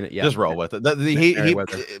 Just roll with it.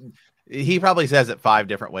 He probably says it 5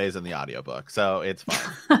 different ways in the audiobook, so it's fine.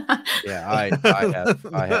 I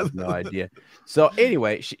have no idea. So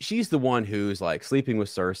anyway, she's the one who's like sleeping with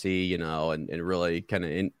Cersei, you know, and really kind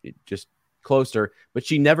of just close to her, but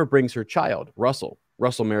she never brings her child, Russell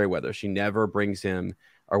Merryweather. She never brings him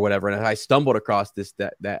or whatever. And I stumbled across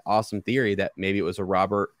that awesome theory that maybe it was a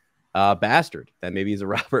Robert bastard, that maybe he's a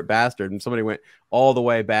Robert bastard. And somebody went all the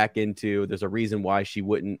way back into, there's a reason why she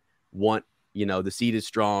wouldn't want, you know, the seed is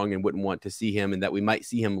strong and wouldn't want to see him, and that we might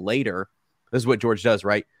see him later. This is what George does,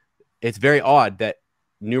 right? It's very odd that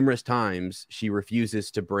numerous times she refuses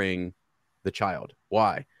to bring the child.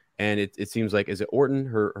 Why? And it seems like, is it Orton,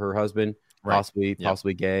 her husband, possibly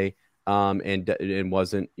gay, and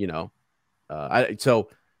wasn't, you know, so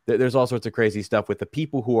there's all sorts of crazy stuff with the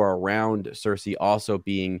people who are around Cersei also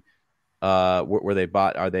being, where they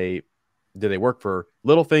bought, do they work for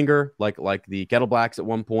Littlefinger, like the Kettle Blacks at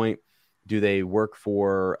one point? Do they work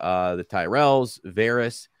for the Tyrells,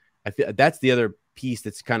 Varys? I feel that's the other piece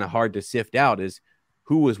that's kind of hard to sift out, is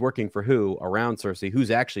who was working for who around Cersei,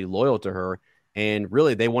 who's actually loyal to her. And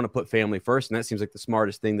really, they want to put family first. And that seems like the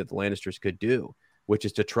smartest thing that the Lannisters could do, which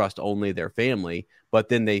is to trust only their family. But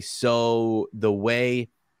then the way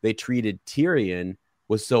they treated Tyrion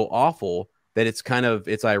was so awful that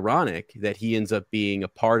it's ironic that he ends up being a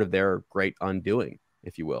part of their great undoing,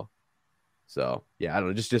 if you will. So yeah, I don't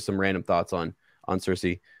know, just some random thoughts on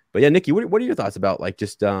Cersei. But yeah, Nikki, what are your thoughts about, like,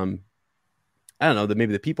 just I don't know,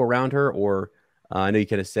 maybe the people around her, or I know you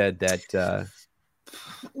kind of said that.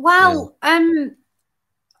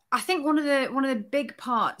 I think one of the big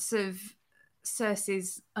parts of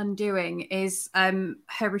Cersei's undoing is her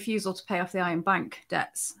refusal to pay off the Iron Bank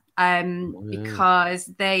debts, because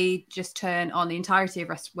they just turn on the entirety of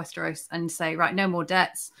Westeros and say, right, no more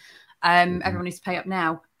debts. Everyone needs to pay up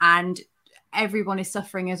now, and everyone is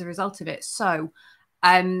suffering as a result of it. So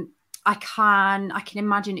I can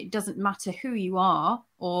imagine it doesn't matter who you are,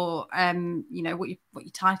 or you know, what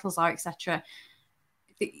your titles are, etc.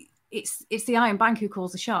 It's the Iron Bank who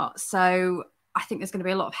calls the shots. So I think there's going to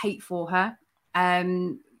be a lot of hate for her.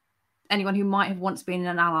 Anyone who might have once been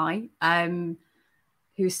an ally,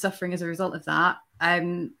 who's suffering as a result of that.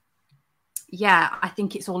 I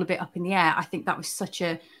think it's all a bit up in the air. I think that was such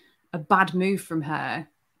a a bad move from her,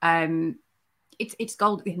 it's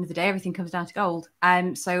gold at the end of the day. Everything comes down to gold.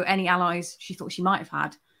 So any allies she thought she might have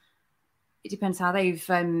had, it depends how they've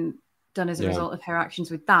done as a result of her actions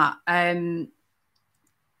with that.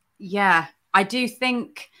 Yeah, I do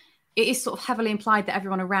think it is sort of heavily implied that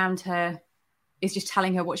everyone around her is just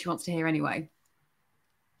telling her what she wants to hear anyway.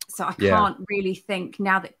 So I can't really think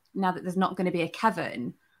now that there's not going to be a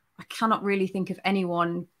Kevin, I cannot really think of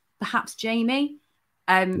anyone, perhaps Jamie,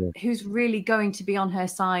 who's really going to be on her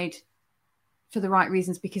side for the right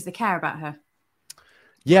reasons because they care about her.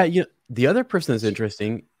 Yeah, the other person that's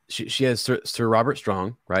interesting, she has Sir Robert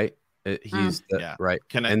Strong, right? He's right.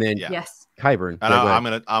 And then yes, Qyburn. I'm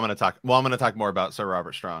gonna talk. Well, I'm gonna talk more about Sir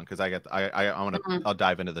Robert Strong because I'll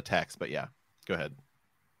dive into the text. But yeah, go ahead.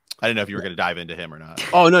 I didn't know if you were going to dive into him or not.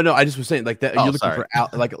 Oh no, I just was saying like that. You're looking for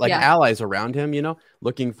allies around him,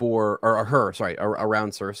 looking for or her,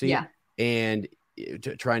 around Cersei, and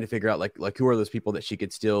trying to figure out like who are those people that she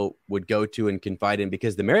would go to and confide in,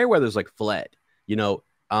 because the Merryweathers fled,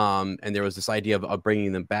 and there was this idea of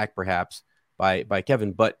bringing them back perhaps by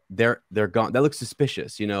Kevin, but they're gone. That looks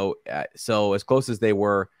suspicious, So as close as they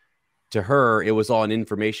were to her, it was all an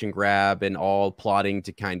information grab and all plotting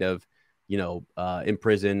to kind of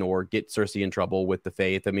imprison or get Cersei in trouble with the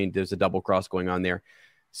Faith. I mean, there's a double cross going on there.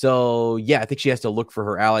 So yeah, I think she has to look for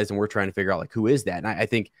her allies, and we're trying to figure out who is that. And I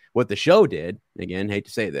think what the show did, again, hate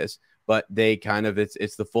to say this, but they kind of,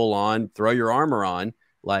 it's the full on throw your armor on.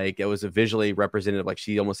 It was a visually representative.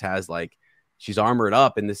 She almost has she's armored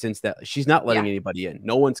up in the sense that she's not letting anybody in.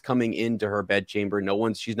 No one's coming into her bedchamber.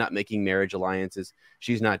 She's not making marriage alliances.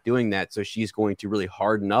 She's not doing that. So she's going to really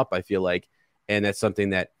harden up, I feel like. And that's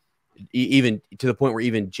something that, even to the point where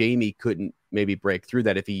even Jamie couldn't maybe break through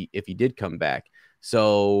that if he did come back.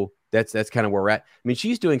 So that's kind of where we're at. I mean,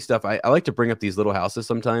 she's doing stuff. I like to bring up these little houses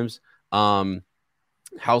sometimes. House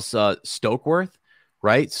Stokeworth,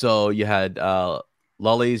 right? So you had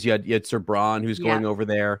Lully's, you had Sir Bronn who's going over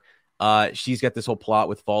there. She's got this whole plot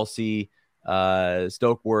with Falsey,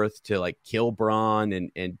 Stokeworth to kill Bronn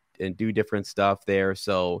and do different stuff there.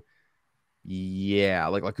 So yeah,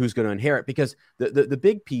 who's going to inherit? Because the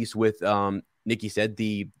big piece with Nikki said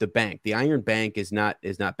the bank, the Iron Bank is not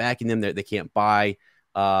backing them. They can't buy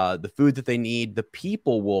the food that they need. The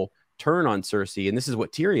people will turn on Cersei, and this is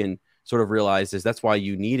what Tyrion sort of realized is that's why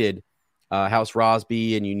you needed House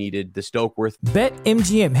Rosby and you needed the Stokeworth.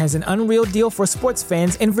 BetMGM has an unreal deal for sports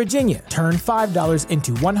fans in Virginia. Turn $5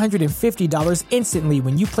 into $150 instantly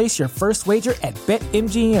when you place your first wager at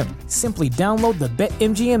BetMGM. Simply download the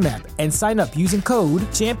BetMGM app and sign up using code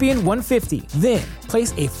Champion150. Then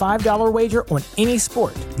place a $5 wager on any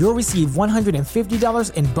sport. You'll receive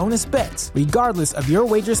 $150 in bonus bets, regardless of your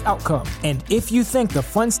wager's outcome. And if you think the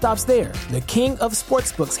fun stops there, the king of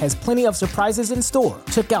sportsbooks has plenty of surprises in store.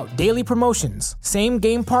 Check out daily promotions, same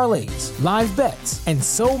game parlays, live bets, and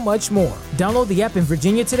so much more. Download the app in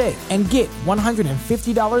Virginia today and get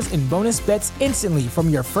 $150 in bonus bets instantly from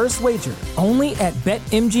your first wager. Only at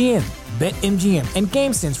BetMGM. BetMGM and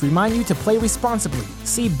GameSense remind you to play responsibly.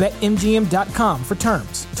 See BetMGM.com for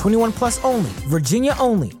terms. 21 plus only. Virginia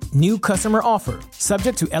only. New customer offer.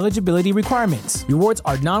 Subject to eligibility requirements. Rewards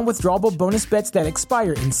are non-withdrawable bonus bets that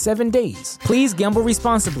expire in 7 days. Please gamble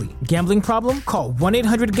responsibly. Gambling problem? Call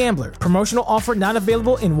 1-800-GAMBLER. Promotional offer not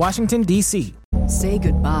available in Washington, D.C. Say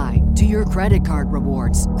goodbye to your credit card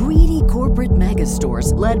rewards. Greedy corporate mega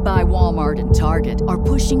stores, led by Walmart and Target, are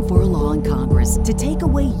pushing for a law in Congress to take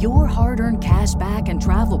away your hard-earned cash back and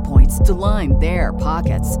travel points to line their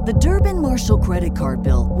pockets. The Durbin-Marshall credit card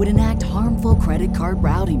bill would enact harmful credit card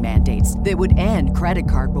routing mandates that would end credit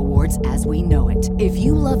card rewards as we know it. If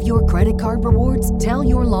you love your credit card rewards, tell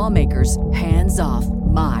your lawmakers, hands off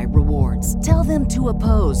my rewards. Tell them to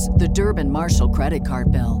oppose the Durbin-Marshall credit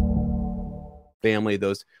card bill. Family,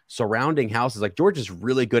 those surrounding houses, George is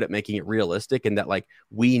really good at making it realistic, and that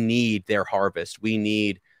we need their harvest, we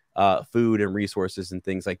need food and resources and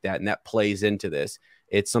things like that, and that plays into this.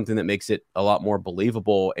 It's something that makes it a lot more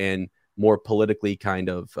believable and more politically kind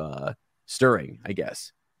of stirring, I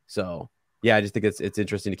guess. So yeah, I just think it's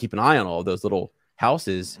interesting to keep an eye on all of those little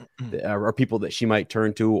houses or people that she might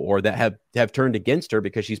turn to or that have turned against her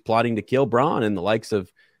because she's plotting to kill Bronn and the likes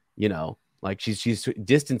of, she's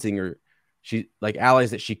distancing her. She allies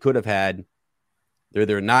that she could have had.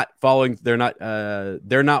 They're not following. They're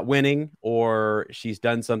not winning, or she's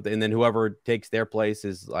done something. And then whoever takes their place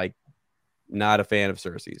is not a fan of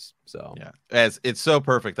Cersei's. So yeah, as it's so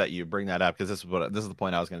perfect that you bring that up because this is the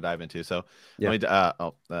point I was going to dive into. So let me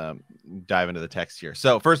dive into the text here.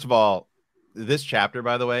 So first of all, this chapter,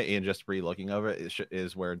 by the way, and just re-looking over it,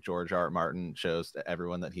 is where George R. R. Martin shows to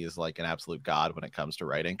everyone that he is like an absolute god when it comes to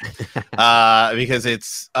writing, because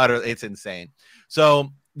it's insane. So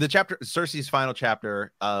the chapter, Cersei's final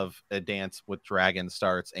chapter of A Dance with Dragons,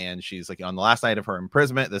 starts, and she's like on the last night of her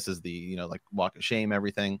imprisonment. This is the like walk of shame,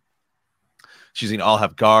 everything. She's going to all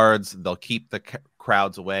have guards. They'll keep the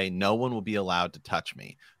crowds away. No one will be allowed to touch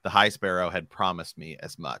me. The High Sparrow had promised me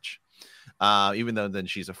as much. Even though then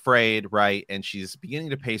she's afraid, right? And she's beginning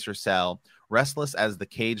to pace her cell, restless as the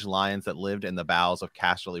caged lions that lived in the bowels of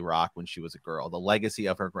Casterly Rock when she was a girl, the legacy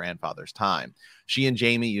of her grandfather's time. She and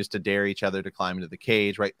Jaime used to dare each other to climb into the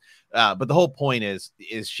cage, right? But the whole point is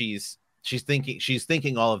she's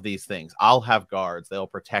thinking all of these things. I'll have guards. They'll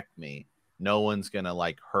protect me. No one's going to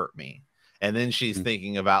like hurt me. And then she's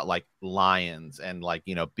thinking about like lions and like,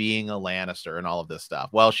 being a Lannister and all of this stuff.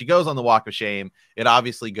 Well, she goes on the walk of shame. It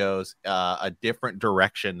obviously goes a different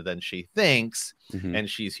direction than she thinks. And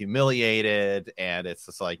she's humiliated. And it's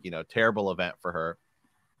just like, terrible event for her.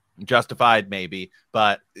 Justified, maybe,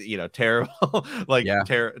 but, terrible, like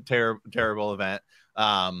terrible event.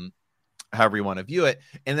 However you want to view it.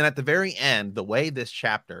 And then at the very end, the way this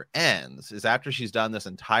chapter ends is after she's done this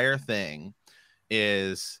entire thing,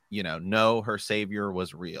 is no, her savior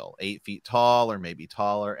was real, 8 feet tall or maybe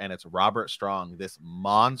taller, and it's Robert Strong, this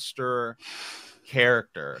monster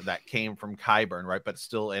character that came from Qyburn, right, but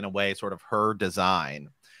still in a way sort of her design,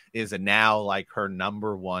 is now like her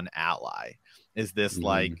number one ally, is this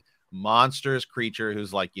like monstrous creature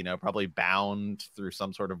who's like probably bound through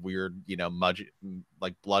some sort of weird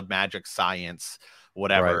like blood magic science,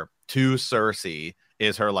 whatever, to Cersei,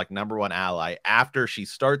 is her like number one ally, after she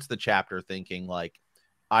starts the chapter thinking like,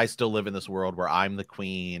 I still live in this world where I'm the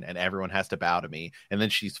queen and everyone has to bow to me. And then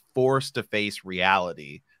she's forced to face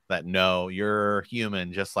reality that no, you're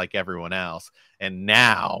human just like everyone else. And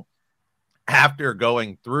now, after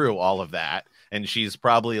going through all of that, and she's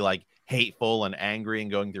probably like hateful and angry and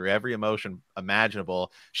going through every emotion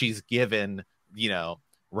imaginable, she's given,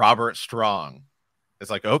 Robert Strong. It's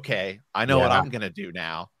like, okay, I know what I'm going to do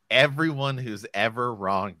now. Everyone who's ever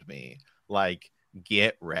wronged me, like,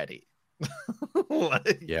 get ready.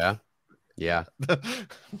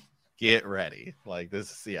 Get ready. Like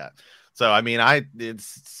this. Yeah. So, I mean,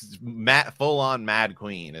 it's full on Mad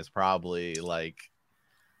Queen is probably like,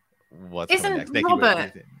 what's isn't next? Nikki,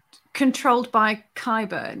 Robert controlled by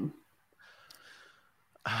Qyburn?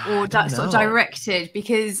 Or that sort of directed?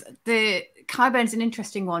 Because the Qyburn's an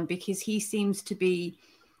interesting one, because he seems to be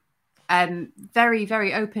very,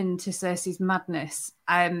 very open to Cersei's madness.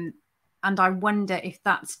 And I wonder if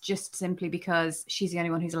that's just simply because she's the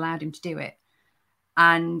only one who's allowed him to do it.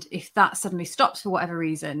 And if that suddenly stops for whatever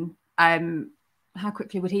reason, how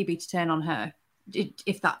quickly would he be to turn on her?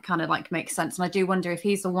 If that kind of like makes sense. And I do wonder if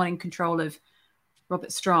he's the one in control of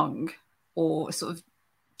Robert Strong, or sort of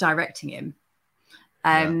directing him.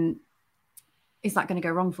 Is that going to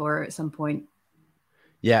go wrong for her at some point?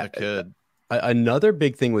 Yeah, it could. Another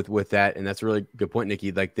big thing with that, and that's a really good point,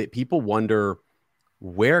 Nikki, like that people wonder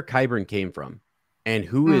where Qyburn came from and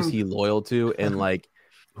who is he loyal to, and like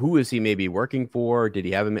who is he maybe working for? Did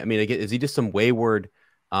he have him? I mean, is he just some wayward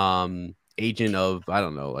agent of, I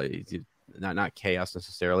don't know, like not chaos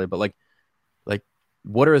necessarily, but like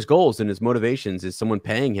what are his goals and his motivations? Is someone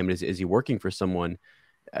paying him? Is he working for someone?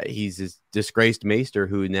 He's this disgraced maester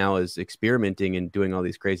who now is experimenting and doing all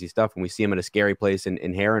these crazy stuff. And we see him at a scary place in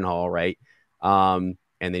Harrenhal, right? And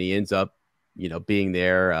then he ends up, being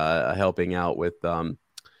there, helping out with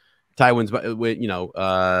Tywin's,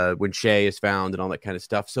 when Shay is found and all that kind of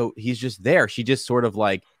stuff. So he's just there. She just sort of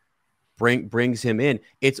like brings him in.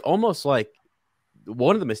 It's almost like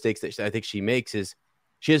one of the mistakes that I think she makes is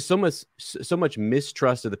she has so much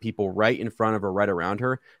mistrust of the people right in front of her, right around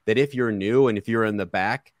her, that if you're new and if you're in the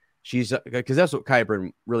back, she's, because that's what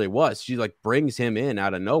Qyburn really was. She like brings him in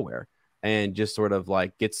out of nowhere and just sort of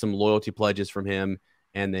like gets some loyalty pledges from him.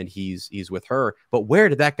 And then he's with her. But where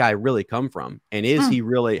did that guy really come from? And is he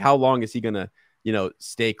really, how long is he going to,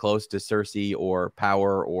 stay close to Cersei or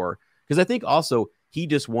power? Or because I think also he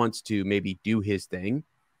just wants to maybe do his thing.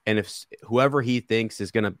 And if whoever he thinks is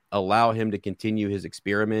going to allow him to continue his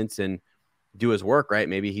experiments and do his work, right?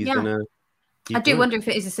 Maybe he's going to. I do wonder if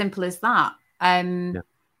it is as simple as that.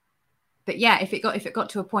 But yeah, if it got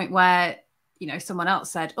to a point where, someone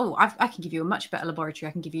else said, oh, I can give you a much better laboratory.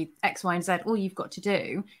 I can give you X, Y, and Z. All you've got to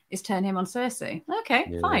do is turn him on Cersei.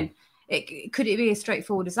 Okay, fine. Could it be as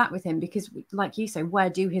straightforward as that with him? Because like you say, where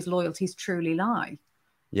do his loyalties truly lie?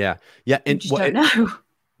 Yeah. And we just don't know.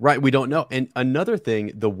 Right, we don't know. And another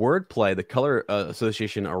thing, the wordplay, the color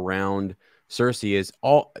association around Cersei is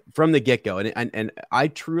all from the get-go. And I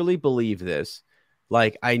truly believe this.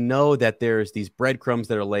 Like, I know that there's these breadcrumbs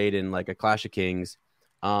that are laid in like A Clash of Kings,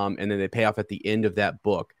 and then they pay off at the end of that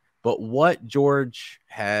book. But what George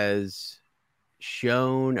has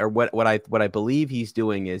shown, or what I believe he's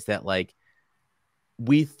doing, is that like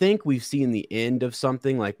we think we've seen the end of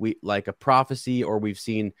something, like a prophecy, or we've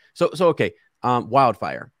seen okay,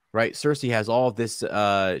 Wildfire, right? Cersei has all of this,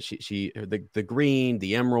 the green,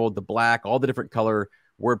 the emerald, the black, all the different color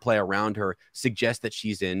wordplay around her suggests that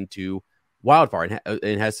she's into Wildfire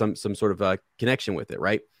and has some sort of a connection with it,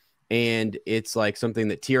 right? And it's like something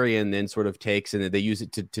that Tyrion then sort of takes and they use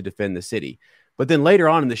it to defend the city. But then later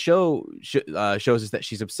on in the show shows us that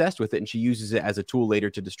she's obsessed with it, and she uses it as a tool later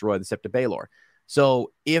to destroy the Sept of Baelor.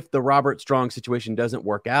 So if the Robert Strong situation doesn't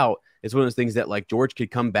work out, it's one of those things that like George could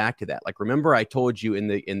come back to that. Like, remember I told you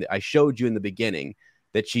I showed you in the beginning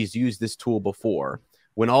that she's used this tool before.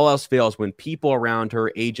 When all else fails, when people around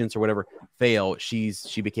her, agents or whatever, fail, she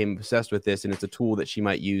became obsessed with this, and it's a tool that she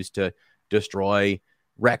might use to destroy,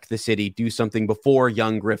 wreck the city, do something before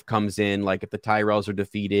young Griff comes in, like if the Tyrells are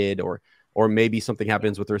defeated, or maybe something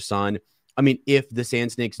happens with her son. I mean, if the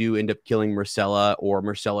Sand Snakes do end up killing Myrcella, or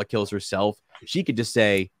Myrcella kills herself, she could just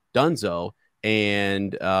say Dunzo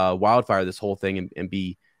and Wildfire this whole thing and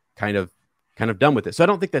be kind of done with it. So I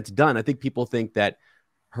don't think that's done. I think people think that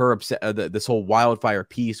her this whole Wildfire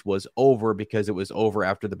piece was over because it was over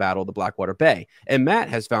after the Battle of the Blackwater Bay. And Matt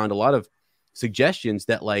has found a lot of suggestions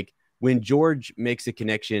that like when George makes a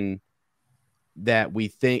connection that we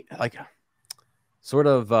think like sort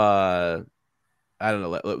of I don't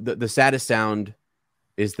know, the saddest sound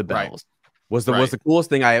is the bells. Right. Was the coolest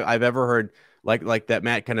thing I've ever heard. Like that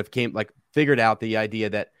Matt kind of figured out the idea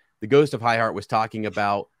that the Ghost of High Heart was talking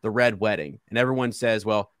about the Red Wedding, and everyone says,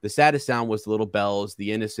 well, the saddest sound was the little bells,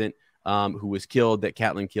 the innocent who was killed that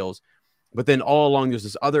Catelyn kills. But then all along, there's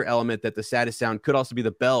this other element that the saddest sound could also be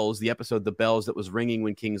the bells, the episode The Bells that was ringing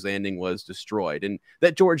when King's Landing was destroyed. And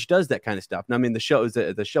that George does that kind of stuff. Now, I mean, the show is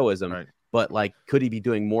the showism, right. But like, could he be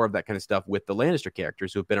doing more of that kind of stuff with the Lannister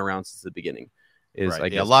characters who have been around since the beginning? I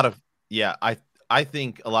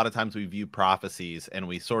think a lot of times we view prophecies and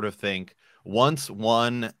we sort of think once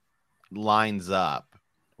one lines up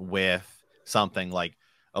with something, like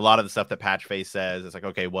a lot of the stuff that Patchface says, it's like,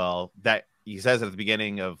 okay, well, that he says at the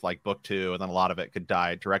beginning of like book 2, and then a lot of it could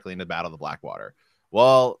die directly into the Battle of the Blackwater.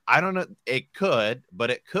 Well, I don't know. It could, but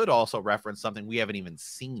it could also reference something we haven't even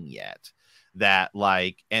seen yet. That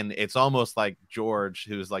like, and it's almost like George,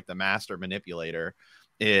 who's like the master manipulator,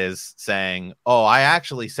 is saying, oh, I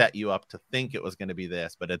actually set you up to think it was going to be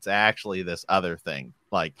this, but it's actually this other thing,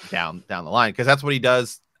 like down the line. Because that's what he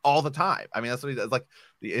does all the time. I mean, that's what he does. Like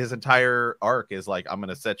his entire arc is like, I'm going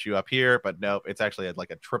to set you up here, but no, it's actually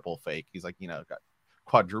like a triple fake. He's like, got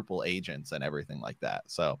quadruple agents and everything like that.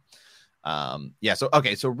 So so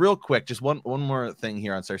okay, so real quick, just one more thing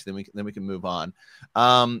here on Cersei, then we can move on.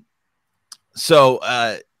 As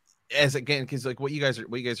again, because like what you guys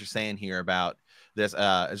are saying here about this,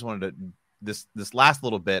 I just wanted to this last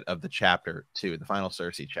little bit of the chapter 2, the final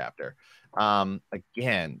Cersei chapter,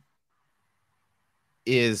 again,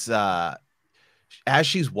 is as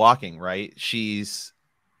she's walking, right, she's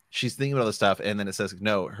thinking about all this stuff, and then it says,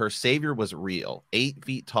 no, her savior was real, 8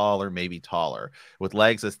 feet tall or maybe taller, with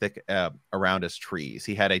legs as thick around as trees.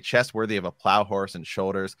 He had a chest worthy of a plow horse and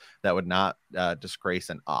shoulders that would not disgrace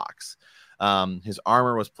an ox. His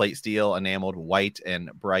armor was plate steel, enameled white and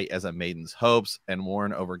bright as a maiden's hopes, and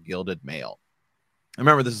worn over gilded mail.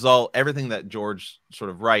 Remember, this is everything that George sort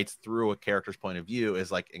of writes through a character's point of view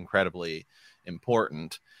is like incredibly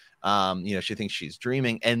important. She thinks she's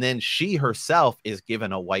dreaming, and then she herself is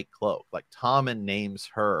given a white cloak. Like Tommen names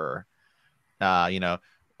her,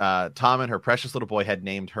 Tommen, her precious little boy, had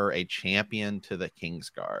named her a champion to the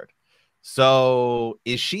Kingsguard. So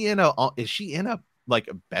is she in a like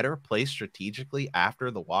a better place strategically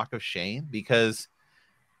after the Walk of Shame, because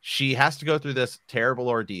she has to go through this terrible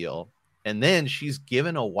ordeal, and then she's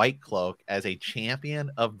given a white cloak as a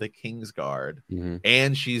champion of the Kingsguard,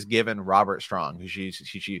 and she's given Robert Strong, who she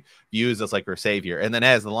views as like her savior. And then,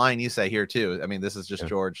 as the line you say here too, I mean, this is just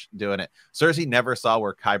George doing it. Cersei never saw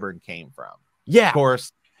where Qyburn came from. Yeah, of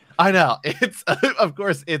course. I know. It's of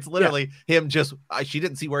course it's literally him. Just she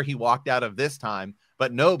didn't see where he walked out of this time,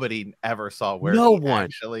 but nobody ever saw where he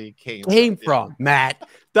actually came from. Matt.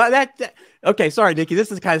 That okay. Sorry, Nikki.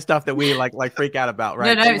 This is the kind of stuff that we like freak out about,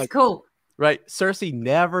 right? No, it's cool. Right. Cersei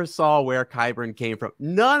never saw where Qyburn came from.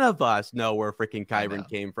 None of us know where freaking Qyburn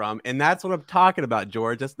came from. And that's what I'm talking about,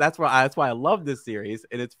 George. That's why I love this series.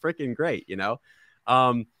 And it's freaking great,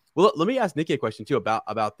 Well, let me ask Nikki a question too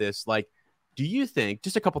about this. Like, Do you think,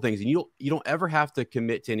 just a couple things, and you don't ever have to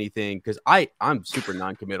commit to anything, because I'm super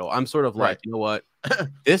non-committal. I'm sort of like, you know what,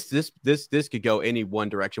 this could go any one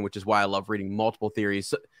direction, which is why I love reading multiple theories.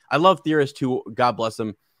 So, I love theorists too. God bless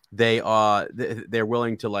them. They're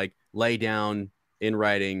willing to like lay down in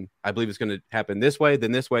writing, I believe it's going to happen this way,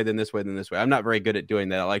 then this way, then this way, then this way. I'm not very good at doing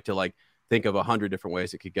that. I like to like think of 100 different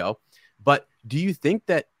ways it could go. But do you think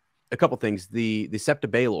that, a couple things, the Sept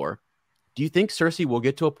of Baelor, do you think Cersei will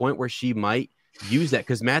get to a point where she might use that?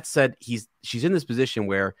 Because Matt said she's in this position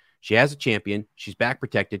where she has a champion, she's back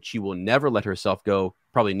protected, she will never let herself go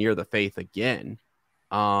probably near the faith again.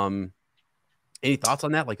 Any thoughts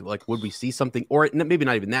on that? Like would we see something, or maybe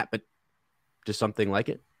not even that, but just something like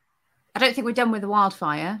it? I don't think we're done with the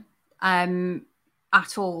wildfire at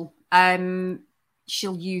all.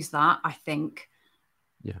 She'll use that, I think.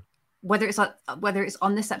 Yeah. Whether it's on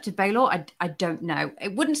the Sept of Baelor, I don't know.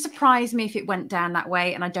 It wouldn't surprise me if it went down that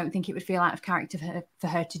way, and I don't think it would feel out of character for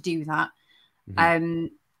her to do that. Mm-hmm.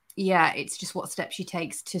 Yeah, it's just what steps she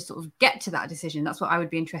takes to sort of get to that decision. That's what I would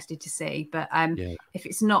be interested to see. But if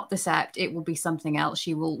it's not the Sept, it will be something else.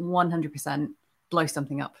 She will 100% blow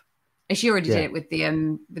something up. She already did it with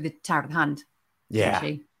the Tower of the Hand. Yeah.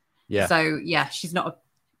 Yeah. So yeah,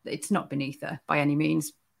 it's not beneath her by any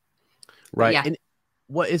means. Right. Yeah. And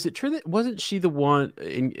what is it true that wasn't she the one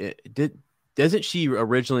doesn't she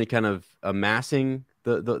originally kind of amassing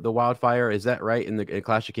the wildfire? Is that right? In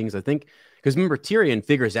Clash of Kings, I think, because remember Tyrion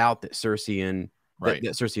figures out that Cersei that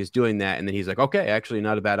Cersei is doing that, and then he's like, okay, actually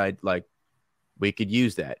not a bad idea. Like, we could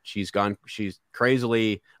use that. She's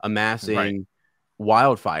crazily amassing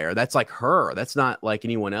wildfire. That's like her. That's not like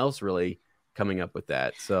anyone else really coming up with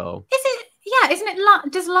that. So isn't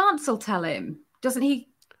it? Does Lancel tell him? Doesn't he?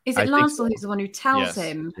 Is it Lancel who's the one who tells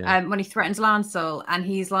him when he threatens Lancel, and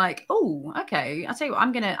he's like, "Oh, okay. I'll tell you what.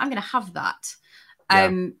 I'm gonna have that,"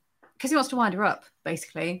 because he wants to wind her up,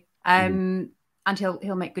 basically, and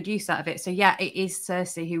he'll make good use out of it. So yeah, it is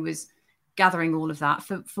Cersei who was gathering all of that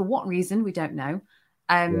for what reason we don't know,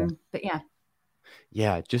 but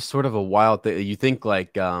yeah, just sort of a wild thing. You think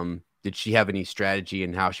like, did she have any strategy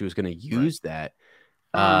in how she was going to use that?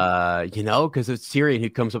 Because it's Tyrion who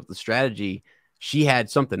comes up with the strategy. She had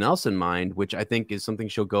something else in mind, which I think is something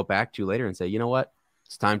she'll go back to later and say, you know what,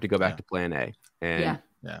 it's time to go back to plan A. And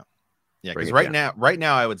because right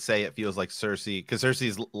now, I would say it feels like Cersei, because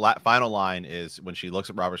Cersei's final line is when she looks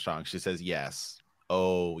at Robert Strong, she says, yes.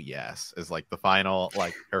 Oh, yes, is like the final,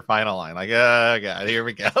 like her final line. Like, oh, God, here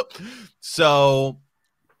we go. So,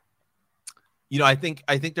 I think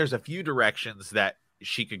there's a few directions that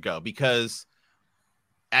she could go, because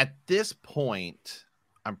at this point,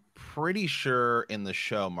 I'm pretty sure in the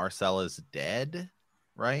show Marcella's dead,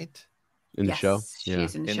 right? In the show?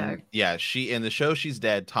 She's in the show. Yeah, in the show she's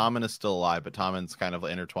dead. Tommen is still alive, but Tommen's kind of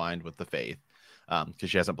intertwined with the faith because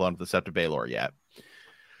she hasn't blown up the Sept of Baelor yet.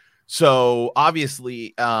 So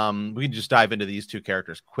obviously, we can just dive into these two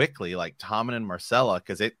characters quickly, like Tommen and Marcella,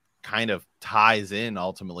 because it kind of ties in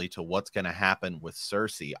ultimately to what's going to happen with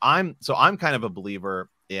Cersei. I'm kind of a believer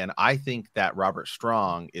in, I think that Robert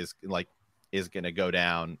Strong is going to go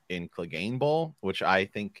down in Clegane Bowl, which I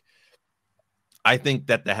think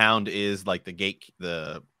that the Hound is like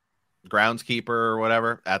the groundskeeper or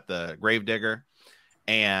whatever at the Gravedigger,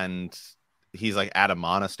 and he's like at a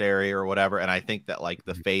monastery or whatever. And I think that like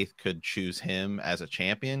the faith could choose him as a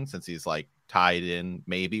champion, since he's like tied in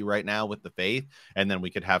maybe right now with the faith. And then we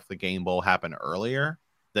could have the Clegane Bowl happen earlier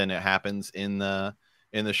than it happens in the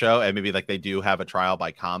show. And maybe like they do have a trial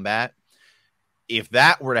by combat. If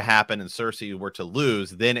that were to happen and Cersei were to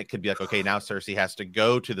lose, then it could be like, okay, now Cersei has to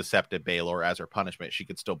go to the Sept of Baelor as her punishment. She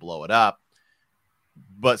could still blow it up,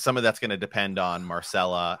 but some of that's going to depend on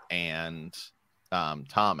Marcella and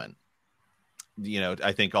Tommen.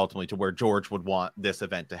 I think ultimately to where George would want this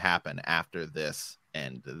event to happen after this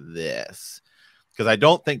and this, because I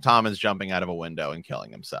don't think Tommen's jumping out of a window and killing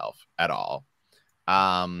himself at all.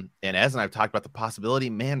 And Ez and I've talked about the possibility,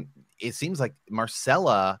 man, it seems like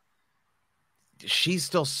Marcella, she's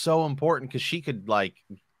still so important because she could like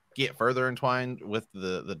get further entwined with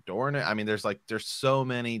the Dorne. I mean, there's so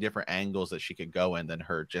many different angles that she could go in than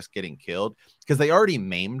her just getting killed, because they already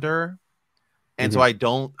maimed her. And so I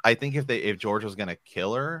think if George was going to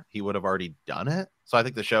kill her, he would have already done it. So I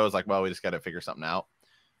think the show is like, well, we just got to figure something out.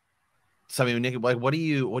 So I mean, Nick, like, what do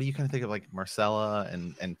you kind of think of like Marcella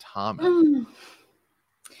and Tommen?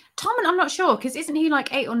 Tommen, I'm not sure, because isn't he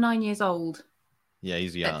like 8 or 9 years old? Yeah,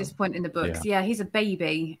 he's young at this point in the books. Yeah, he's a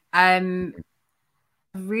baby. I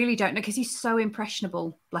really don't know, because he's so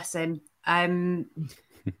impressionable. Bless him.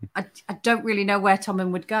 I don't really know where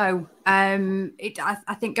Tommen would go. I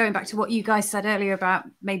think going back to what you guys said earlier about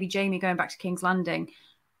maybe Jaime going back to King's Landing,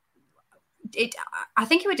 I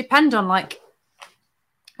think it would depend on, like,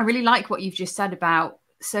 I really like what you've just said about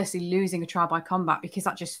Cersei losing a trial by combat, because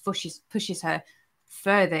that just pushes her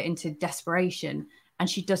further into desperation, and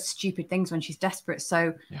she does stupid things when she's desperate.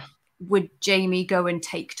 So would Jaime go and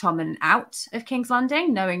take Tommen out of King's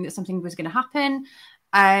Landing knowing that something was going to happen?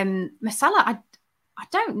 Myrcella, I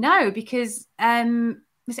don't know, because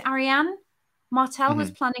was it Arianne Martell was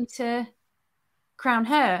planning to crown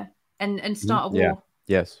her and start a war? Yeah.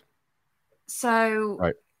 Yes.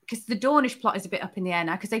 So, because the Dornish plot is a bit up in the air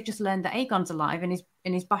now, because they've just learned that Aegon's alive and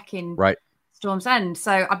is back in Storm's End.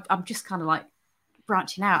 So I'm just kind of like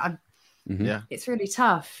branching out. Yeah, it's really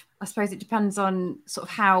tough. I suppose it depends on sort of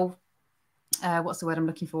how. What's the word I'm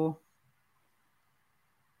looking for?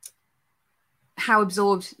 How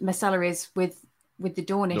absorbed Myrcella is with the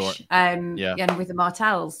Dornish, and with the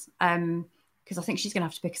Martells, because I think she's going to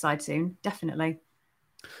have to pick a side soon, definitely.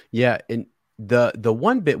 Yeah, and the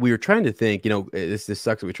one bit we were trying to think, this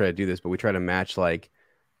sucks that we try to do this, but we try to match like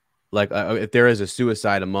if there is a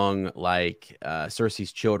suicide among like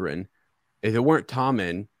Cersei's children, if it weren't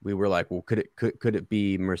Tommen, we were like, well, could it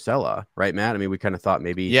be Myrcella, right, Matt? I mean, we kind of thought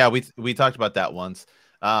maybe. Yeah, we talked about that once.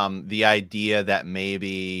 The idea that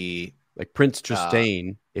maybe like Prince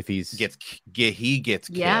Trystane, if he gets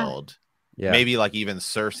killed, maybe like even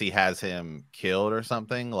Cersei has him killed or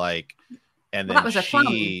something, like, and then that was a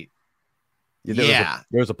plan. There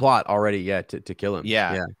was a plot already, to kill him.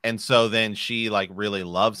 Yeah. And so then she like really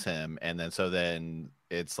loves him, and then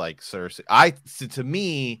it's like Cersei. To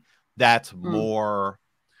me, that's more,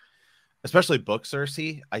 especially book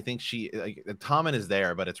Cersei. I think she, like, Tommen is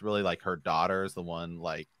there, but it's really like her daughter is the one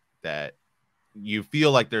like that. You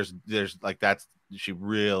feel like there's like that's she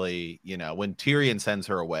really, when Tyrion sends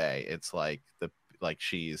her away, it's like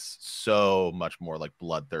she's so much more like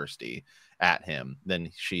bloodthirsty at him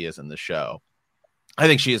than she is in the show. I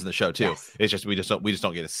think she is in the show too. Yes. It's just we just don't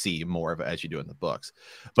get to see more of it as you do in the books.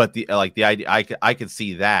 But the idea, I could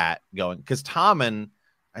see that going, because Tommen,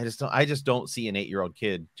 I just don't see an 8-year-old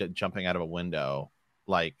kid jumping out of a window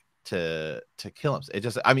like to kill him. It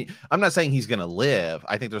just, I mean, I'm not saying he's gonna live.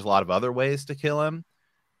 I think there's a lot of other ways to kill him,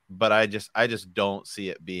 but I just don't see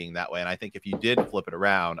it being that way. And I think if you did flip it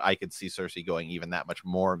around, I could see Cersei going even that much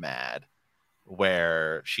more mad,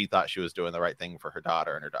 where she thought she was doing the right thing for her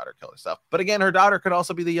daughter and her daughter killed herself. But again, her daughter could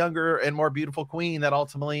also be the younger and more beautiful queen that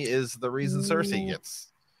ultimately is the reason Cersei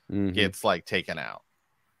gets like taken out.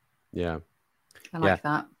 Yeah. I like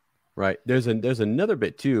that. Right. There's another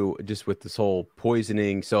bit too, just with this whole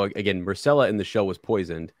poisoning. So again, Myrcella in the show was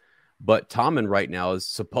poisoned, but Tommen right now is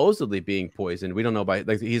supposedly being poisoned. We don't know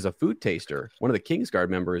he's a food taster. One of the Kingsguard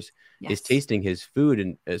members is tasting his food,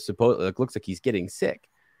 and it looks like he's getting sick.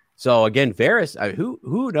 So again, Varys,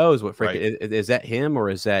 who knows what is that him, or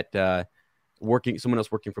is that someone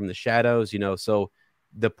else working from the shadows? So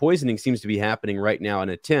the poisoning seems to be happening right now, an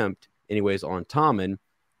attempt, anyways, on Tommen.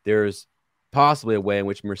 There's possibly a way in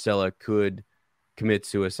which Myrcella could commit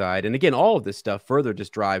suicide, and again, all of this stuff further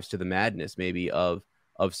just drives to the madness, maybe of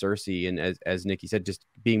Cersei, and as Nikki said, just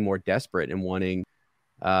being more desperate and wanting,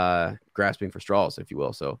 grasping for straws, if you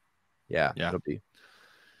will. So, it'll be,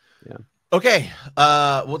 Okay,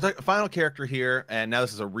 we'll take a final character here, and now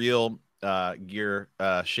this is a real gear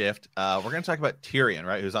shift. We're going to talk about Tyrion,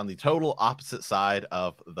 right? Who's on the total opposite side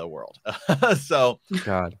of the world. So,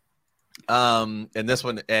 God, and this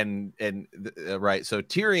one, right. So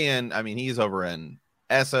Tyrion, I mean, he's over in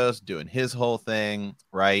Essos doing his whole thing,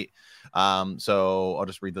 right? So I'll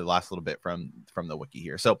just read the last little bit from the wiki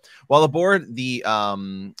here. So while aboard the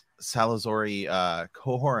Salazori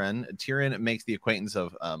Cohoran, Tyrion makes the acquaintance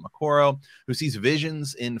of Makoro, who sees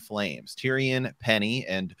visions in flames. Tyrion, Penny,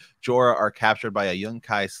 and Jorah are captured by a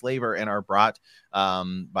Yunkai slaver and are brought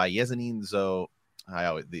by Yezanin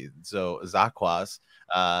Zaquas.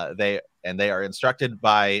 They are instructed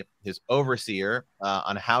by his overseer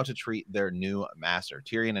on how to treat their new master.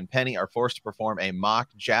 Tyrion and Penny are forced to perform a mock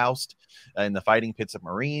joust in the fighting pits of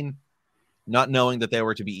Meereen, not knowing that they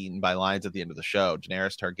were to be eaten by lions at the end of the show.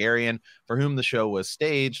 Daenerys Targaryen, for whom the show was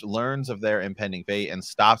staged, learns of their impending fate and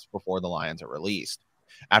stops before the lions are released.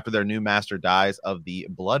 After their new master dies of the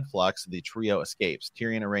blood flux, the trio escapes.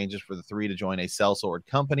 Tyrion arranges for the three to join a sellsword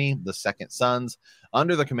company, the Second Sons,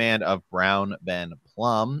 under the command of Brown Ben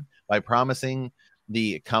Plum, by promising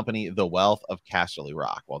the company the wealth of Casterly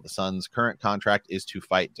Rock. While the Sons' current contract is to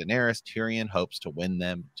fight Daenerys, Tyrion hopes to win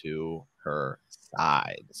them to her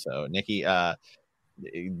side. So, Nikki,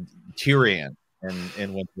 Tyrion,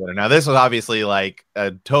 in Winter. Now, this was obviously like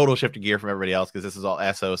a total shift of gear from everybody else because this is all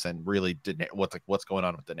Essos and really what's going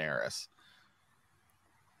on with Daenerys.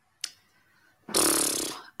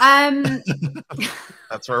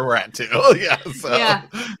 That's where we're at too. Yeah. So. Yeah.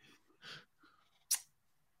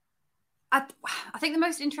 I think the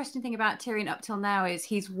most interesting thing about Tyrion up till now is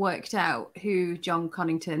he's worked out who Jon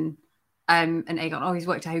Connington and Aegon, he's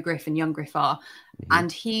worked out who Griff and young Griff are, and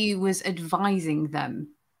he was advising them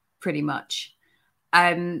pretty much.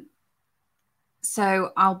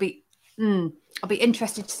 So I'll be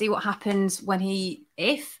interested to see what happens when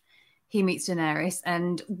if he meets Daenerys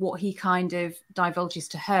and what he kind of divulges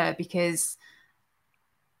to her, because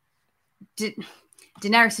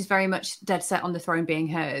Daenerys is very much dead set on the throne being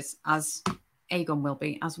hers, as Aegon will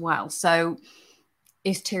be as well. So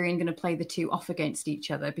is Tyrion going to play the two off against each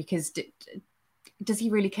other? Because does he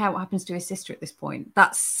really care what happens to his sister at this point?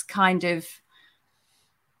 That's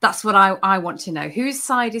what I want to know. Whose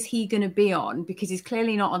side is he going to be on? Because he's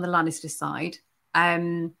clearly not on the Lannister side.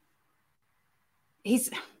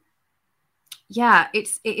 It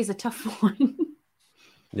is a tough one.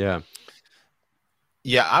 Yeah.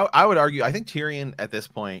 Yeah, I would argue. I think Tyrion at this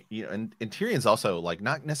point, and Tyrion's also like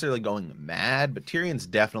not necessarily going mad, but Tyrion's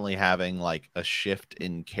definitely having like a shift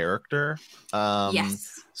in character.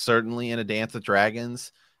 Yes, certainly in A Dance with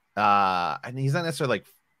Dragons. And he's not necessarily like,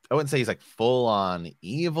 I wouldn't say he's like full on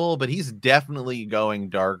evil, but he's definitely going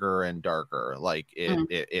darker and darker. Like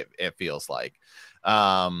it feels like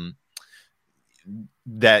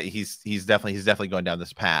that he's definitely going down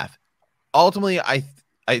this path. Ultimately,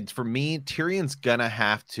 for me, Tyrion's gonna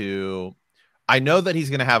have to. I know that he's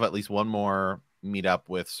gonna have at least one more meetup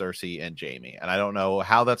with Cersei and Jaime, and I don't know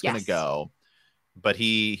how that's gonna go, but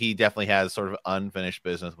he definitely has sort of unfinished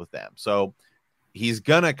business with them. So he's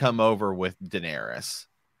gonna come over with Daenerys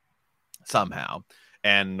somehow.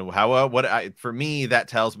 And for me, that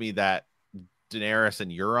tells me that Daenerys and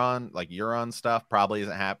Euron stuff probably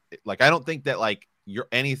isn't happening. Like, I don't think that like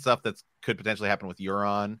any stuff that could potentially happen with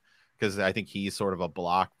Euron, because I think he's sort of a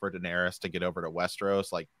block for Daenerys to get over to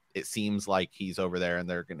Westeros. Like, it seems like he's over there and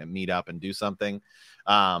they're going to meet up and do something.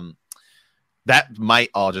 That might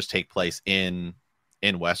all just take place in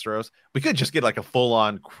Westeros. We could just get like a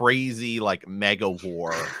full-on crazy like mega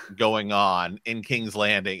war going on in King's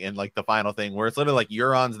Landing, and like the final thing where it's literally like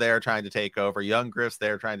Euron's there trying to take over, young Griff's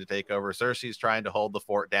there trying to take over, Cersei's trying to hold the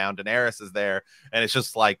fort down, Daenerys is there, and it's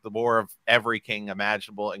just like the war of every king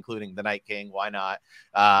imaginable, including the Night King. Why not?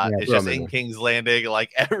 It's just in King's Landing,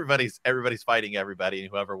 like everybody's fighting everybody, and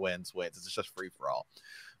whoever wins. It's just free for all.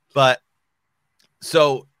 But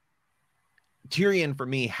so Tyrion, for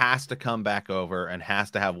me, has to come back over and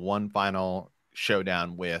has to have one final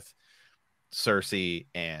showdown with Cersei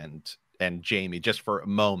and Jaime, just for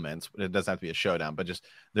moments. It doesn't have to be a showdown, but just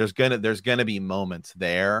there's gonna be moments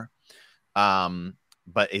there.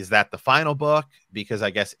 But is that the final book? Because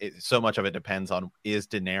I guess so much of it depends on, is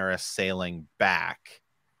Daenerys sailing back?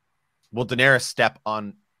 Will Daenerys step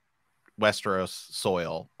on Westeros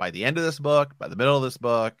soil by the end of this book, by the middle of this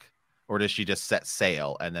book? Or does she just set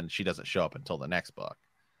sail and then she doesn't show up until the next book?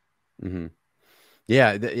 Mm-hmm.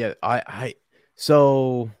 Yeah.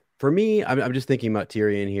 So for me, I'm just thinking about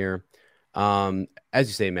Tyrion here. As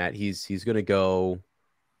you say, Matt, he's going to go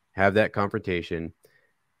have that confrontation.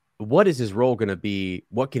 What is his role going to be?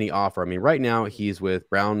 What can he offer? I mean, right now he's with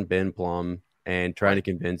Brown Ben Plum and trying to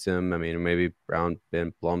convince him. I mean, maybe Brown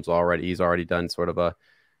Ben Plum's he's already done sort of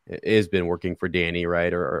has been working for Dany,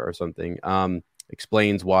 right? Or something.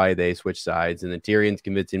 Explains why they switch sides, and then Tyrion's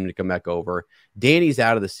convincing him to come back over. Dany's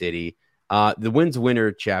out of the city. The Winds of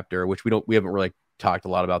Winter chapter, which we haven't really talked a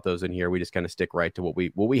lot about those in here. We just kind of stick right to what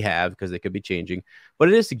we have, because they could be changing. But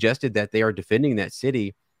it is suggested that they are defending that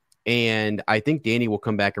city, and I think Dany will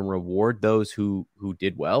come back and reward those who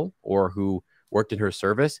did well or who worked in her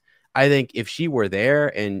service. I think if she were there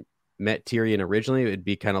and met Tyrion originally, it would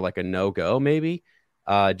be kind of like a no-go, maybe,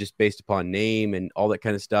 just based upon name and all that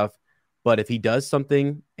kind of stuff. But if he does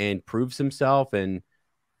something and proves himself, and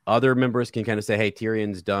other members can kind of say, hey,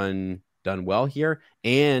 Tyrion's done well here.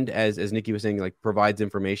 And as Nikki was saying, like, provides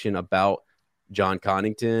information about Jon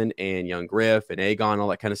Connington and young Griff and Aegon, all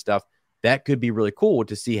that kind of stuff. That could be really cool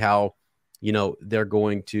to see how, they're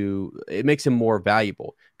going to, it makes him more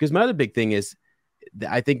valuable. Because my other big thing is,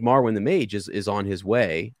 I think Marwyn the Mage is on his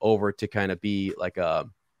way over to kind of be like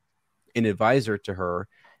an advisor to her.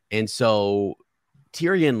 And so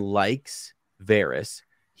Tyrion likes Varys.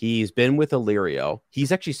 He's been with Illyrio.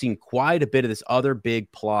 He's actually seen quite a bit of this other big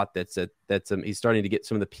plot that's he's starting to get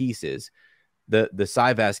some of the pieces. The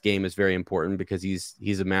Syvas game is very important because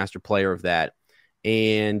he's a master player of that.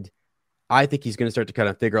 And I think he's going to start to kind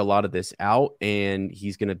of figure a lot of this out, and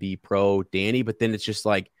he's going to be pro Danny. But then it's just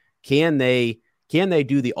like, can they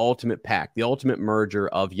do the ultimate pack, the ultimate merger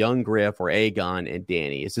of young Griff or Aegon and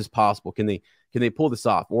Danny? Is this possible? Can they pull this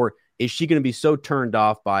off? Or is she going to be so turned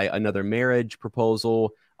off by another marriage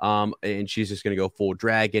proposal, and she's just going to go full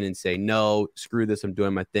dragon and say, no, screw this, I'm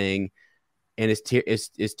doing my thing? And is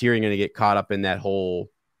Tyrion going to get caught up in that whole,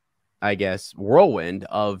 I guess, whirlwind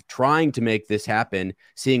of trying to make this happen,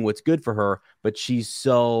 seeing what's good for her, but she's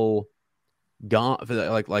so gone,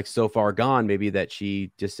 like so far gone, maybe, that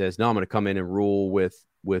she just says, no, I'm going to come in and rule with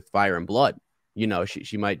fire and blood. You know,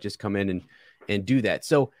 she might just come in and do that.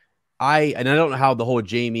 So I don't know how the whole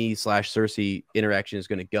Jaime / Cersei interaction is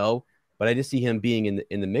going to go, but I just see him being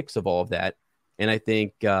in the mix of all of that. And I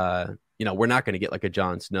think, you know, we're not going to get like a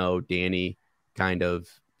Jon Snow, Danny kind of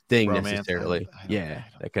thing romance, necessarily.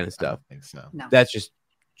 That kind of stuff. I think so. No. That's just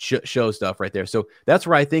show stuff right there. So that's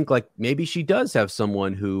where I think like maybe she does have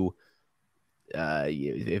someone who,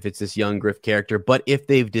 if it's this young Griff character, but if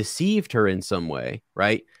they've deceived her in some way,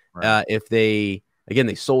 right? If they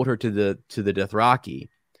sold her to the Dothraki,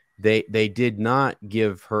 they did not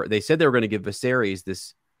give her. They said they were going to give Viserys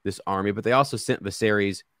this army, but they also sent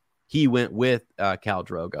Viserys. He went with Khal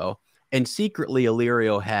Drogo, and secretly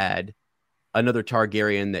Illyrio had another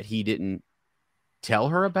Targaryen that he didn't tell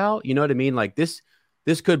her about. You know what I mean? Like this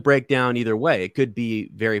could break down either way. It could be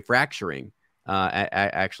very fracturing,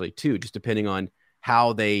 actually, too, just depending on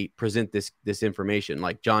how they present this information.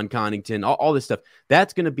 Like John Connington, all this stuff.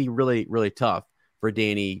 That's going to be really, really tough for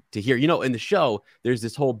Danny to hear. You know, in the show, there's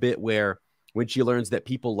this whole bit where when she learns that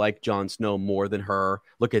people like Jon Snow more than her,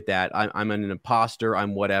 look at that. I'm an imposter.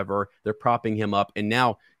 I'm whatever. They're propping him up. And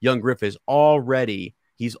now young Griff is already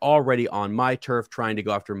on my turf trying to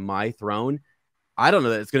go after my throne. I don't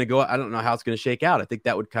know that it's going to go. I don't know how it's going to shake out. I think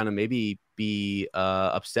that would kind of maybe be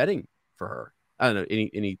upsetting for her. I don't know.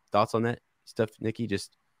 Any thoughts on that stuff, Nikki?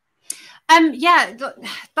 Just yeah,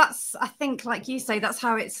 that's, I think, like you say, that's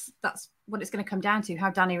what it's going to come down to, how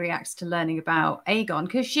Danny reacts to learning about Aegon,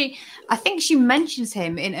 because I think she mentions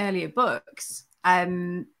him in earlier books,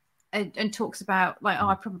 and talks about like, oh,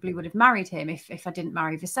 I probably would have married him if I didn't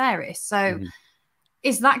marry Viserys. So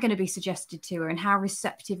is that going to be suggested to her, and how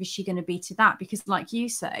receptive is she going to be to that? Because like you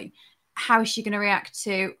say, how is she going to react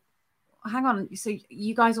to, hang on, so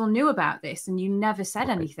you guys all knew about this and you never said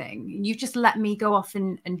anything. You just let me go off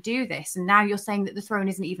and do this. And now you're saying that the throne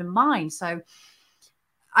isn't even mine. So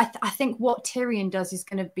I think what Tyrion does is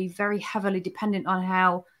going to be very heavily dependent on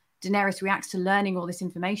how Daenerys reacts to learning all this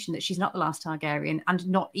information, that she's not the last Targaryen and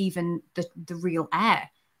not even the real heir,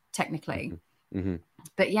 technically.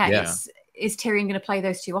 But yeah. Is Tyrion going to play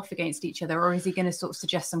those two off against each other, or is he going to sort of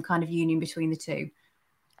suggest some kind of union between the two?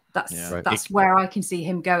 That's where I can see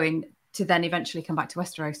him going, to then eventually come back to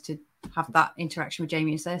Westeros to have that interaction with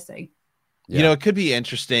Jaime and Cersei. Yeah. You know, it could be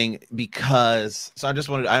interesting because, so I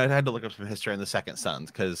had to look up some history on the Second Sons,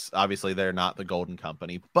 because obviously they're not the Golden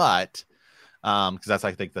Company, but because that's,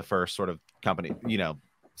 I think, the first sort of company, you know,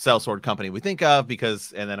 sellsword company we think of,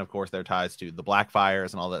 because, and then of course their ties to the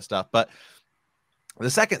Blackfires and all that stuff. But the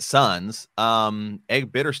Second Sons,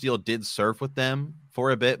 Egg Bittersteel did serve with them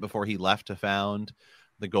for a bit before he left to found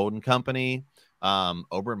the Golden Company.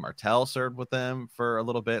 Oberyn Martell served with them for a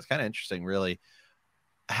little bit. It's kind of interesting, really.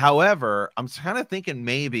 However, I'm kind of thinking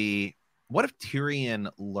maybe, what if Tyrion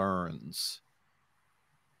learns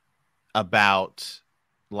about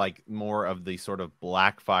like more of the sort of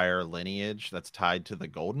Blackfire lineage that's tied to the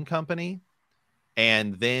Golden Company,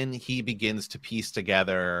 and then he begins to piece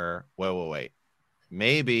together, wait.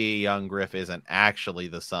 Maybe young Griff isn't actually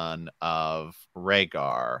the son of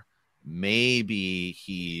Rhaegar. Maybe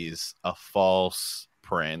he's a false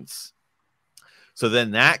prince. So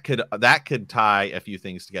then that could tie a few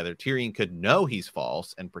things together. Tyrion could know he's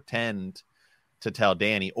false and pretend to tell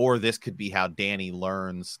Danny, or this could be how Danny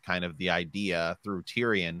learns kind of the idea through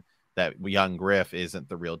Tyrion that young Griff isn't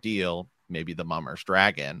the real deal. Maybe the Mummer's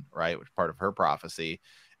dragon, right, which is part of her prophecy.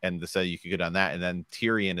 And so you could go down that, and then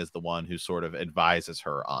Tyrion is the one who sort of advises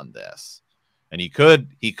her on this. And he could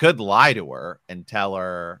lie to her and tell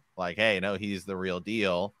her like, hey, no, he's the real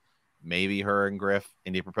deal. Maybe her and Griff,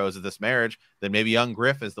 and he proposes this marriage. Then maybe young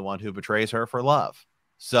Griff is the one who betrays her for love.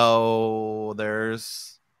 So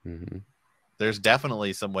there's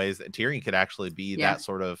definitely some ways that Tyrion could actually be that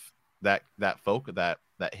sort of that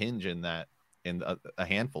hinge in a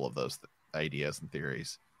handful of those ideas and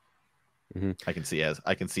theories. I can see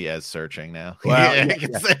Ez searching now. Well, I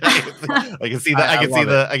can see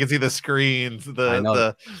the screens,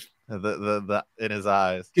 the in his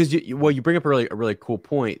eyes. Because you bring up a really cool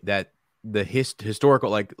point, that historical,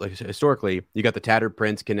 like historically, you got the Tattered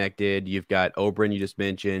Prince connected. You've got Oberyn, you just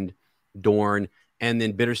mentioned, Dorne, and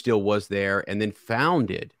then Bittersteel was there and then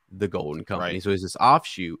founded the Golden Company. Right. So it's this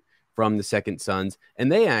offshoot from the Second Sons,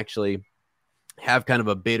 and they actually have kind of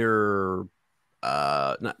a bitter,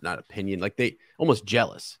 not opinion, like they almost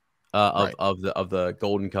jealous of the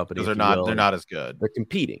Golden Company. Because they're not as good. They're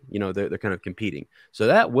competing, they're kind of competing. So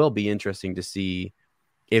that will be interesting to see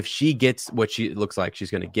if she gets what she looks like she's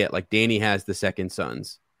going to get. Like Dany has the Second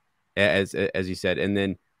Sons, as you said, and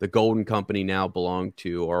then the Golden Company now belong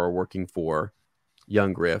to or are working for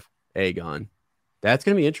young Griff, Aegon. That's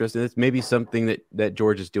going to be interesting. It's maybe something that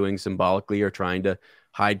George is doing symbolically or trying to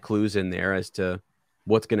hide clues in there as to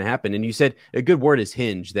what's going to happen. And you said a good word is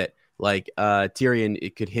hinge, that like Tyrion,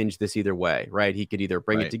 it could hinge this either way, right? He could either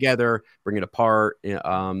bring it together, bring it apart.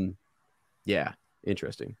 Yeah,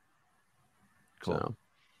 interesting. Cool. So.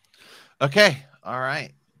 Okay. All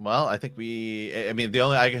right. Well, I think is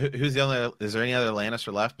there any other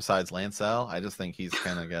Lannister left besides Lancel? I just think he's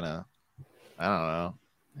kind of gonna, I don't know.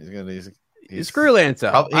 He's screw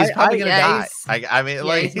Lancel. He's probably gonna die.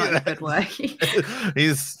 He's not in a good way.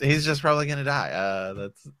 he's just probably gonna die.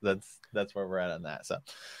 That's where we're at on that. So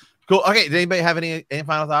cool. Okay. Did anybody have any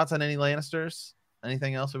final thoughts on any Lannisters?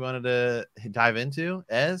 Anything else we wanted to dive into?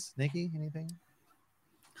 Ez, Nikki, anything?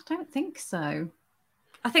 I don't think so.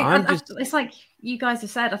 I think it's like you guys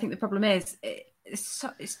have said. I think the problem is it's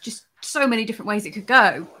just so many different ways it could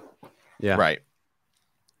go. Yeah. Right.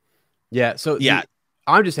 Yeah. So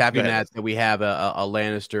I'm just happy that we have a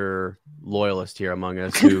Lannister loyalist here among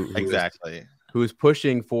us who who's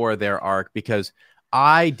pushing for their arc, because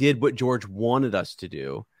I did what George wanted us to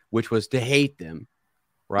do, which was to hate them.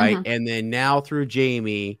 Right. Mm-hmm. And then now through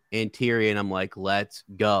Jaime and Tyrion, I'm like, let's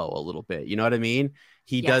go a little bit. You know what I mean?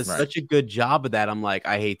 He does such a good job of that. I'm like,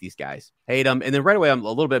 I hate these guys, hate them. And then right away, I'm a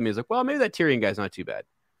little bit of me is like, well, maybe that Tyrion guy's not too bad.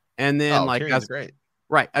 And then Tyrion's great.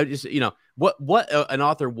 Right. I just, what an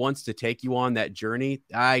author wants to take you on that journey.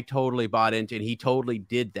 I totally bought into, and he totally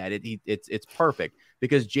did that. It's perfect,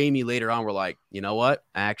 because Jaime later on, we're like, you know what?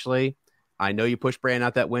 Actually, I know you pushed Bran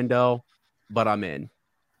out that window, but I'm in.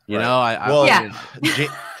 Jaime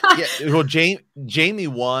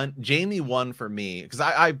won for me, because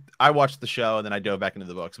I watched the show and then I dove back into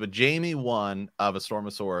the books. But Jaime 1 of A Storm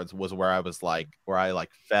of Swords was where I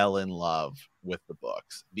fell in love with the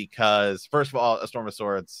books, because first of all, A Storm of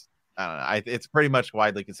Swords, I don't know, it's pretty much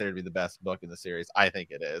widely considered to be the best book in the series. I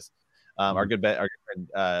think it is. Our good friend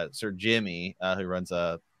Sir Jimmy, who runs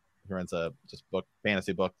a just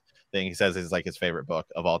fantasy book thing, he says is like his favorite book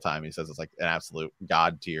of all time. He says it's like an absolute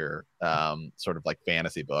god tier sort of like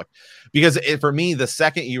fantasy book, because for me, the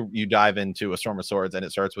second you dive into A Storm of Swords and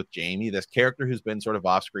it starts with Jaime, this character who's been sort of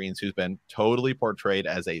off screens, who's been totally portrayed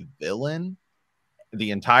as a villain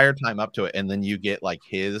the entire time up to it, and then you get like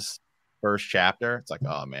his first chapter, it's like,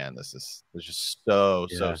 oh man, this is just so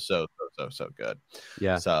good.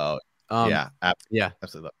 Yeah. So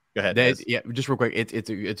absolutely. Go ahead. Just real quick, it's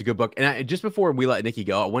a good book. And just before we let Nikki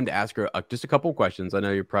go, I wanted to ask her just a couple of questions. I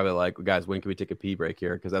know you're probably like, guys, when can we take a pee break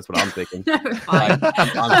here? Because that's what I'm thinking. I'm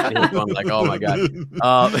like, oh my god.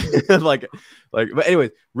 But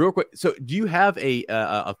anyways, real quick. So, do you have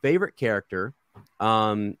a favorite character?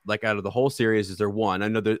 Like out of the whole series, is there one? I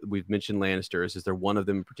know that we've mentioned Lannisters. Is there one of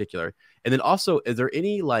them in particular? And then also, is there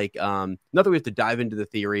any like not that we have to dive into the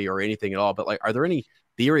theory or anything at all, but like, are there any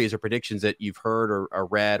theories or predictions that you've heard or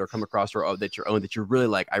read or come across or that your own that you're really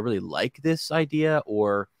like, I really like this idea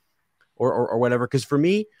or whatever? Because for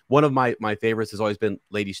me, one of my favorites has always been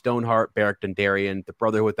Lady Stoneheart, Beric Dondarrion, the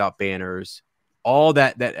Brotherhood Without Banners. All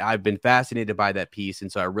that I've been fascinated by that piece,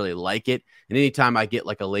 and so I really like it. And anytime I get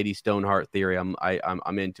like a Lady Stoneheart theory,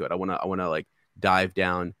 I'm into it. I wanna like dive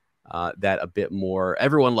down that a bit more.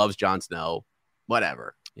 Everyone loves Jon Snow,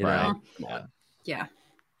 whatever, you know. Yeah.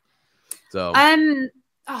 So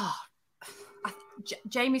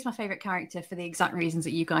Jaime's my favorite character for the exact reasons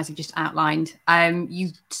that you guys have just outlined. You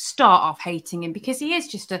start off hating him because he is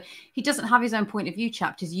he doesn't have his own point of view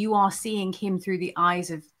chapters. You are seeing him through the eyes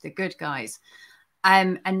of the good guys.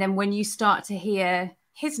 And then when you start to hear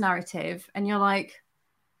his narrative and you're like,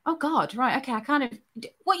 oh God, right. Okay. I kind of,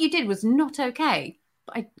 what you did was not okay,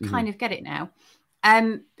 but I kind of get it now.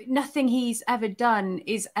 Nothing he's ever done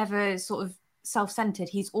is ever sort of self-centered.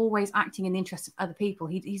 He's always acting in the interests of other people.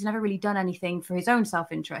 He's never really done anything for his own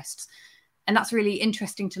self-interests, and that's really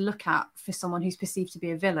interesting to look at for someone who's perceived to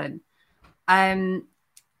be a villain. I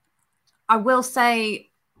will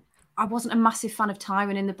say I wasn't a massive fan of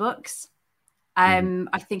Tywin in the books. I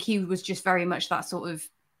think he was just very much that sort of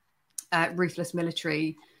ruthless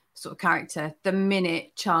military sort of character. The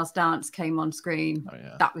minute Charles Dance came on screen,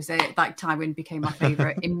 that was it. Like Tywin became my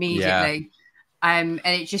favorite immediately. And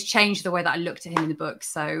it just changed the way that I looked at him in the book.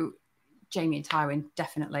 So Jaime and Tywin,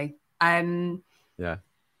 definitely.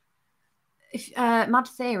 If Mad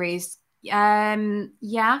Theories,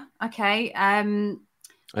 yeah, okay. I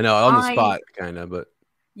know, on the spot, kind of, but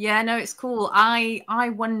yeah, no, it's cool.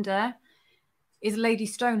 I wonder, is Lady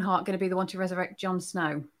Stoneheart going to be the one to resurrect Jon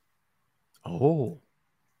Snow? Oh,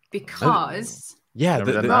 because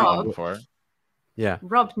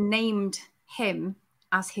Rob named him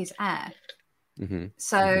as his heir.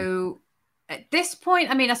 So at this point,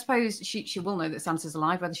 I mean, I suppose she will know that Sansa's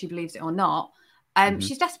alive, whether she believes it or not.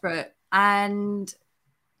 She's desperate, and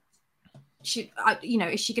she,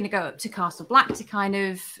 is she going to go up to Castle Black to kind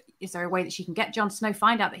of? Is there a way that she can get Jon Snow,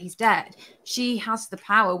 find out that he's dead? She has the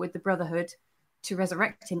power with the Brotherhood to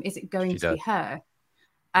resurrect him. Is it going to be her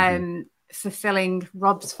fulfilling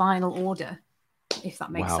Rob's final order? If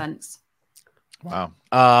that makes sense. Wow.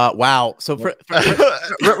 Wow. So real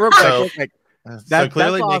quick. So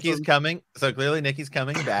clearly Nikki's coming. So clearly Nikki's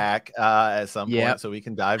coming back at some point, so we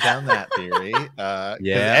can dive down that theory.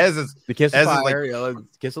 As is the kiss of fire,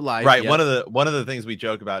 kiss of life. Right. One of the things we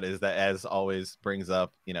joke about is that Ez always brings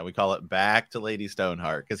up, we call it back to Lady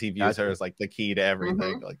Stoneheart because he views her as like the key to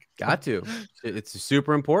everything. Like, it's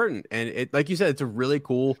super important, and it, like you said, it's a really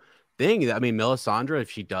cool thing. I mean, Melisandre,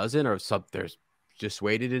 if she doesn't, or there's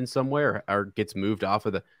dissuaded in some way, or gets moved off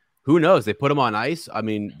of the. Who knows? They put him on ice. I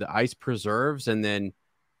mean, the ice preserves, and then,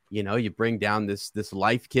 you bring down this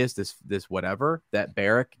life kiss, this whatever that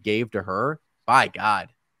Beric gave to her. By God,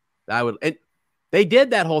 and they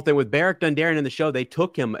did that whole thing with Beric Dondarrion in the show. They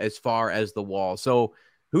took him as far as the wall. So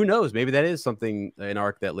who knows? Maybe that is something, an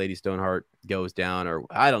arc that Lady Stoneheart goes down, or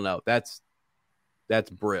I don't know. That's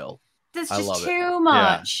Brill. There's just too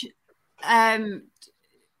much.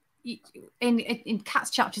 In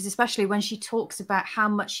Kat's chapters, especially when she talks about how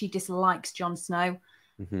much she dislikes Jon Snow,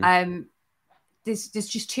 there's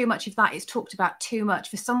just too much of that. It's talked about too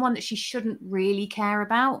much for someone that she shouldn't really care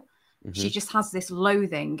about. She just has this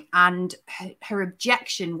loathing, and her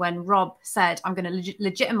objection when Rob said, "I'm going to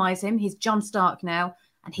legitimize him. He's Jon Stark now,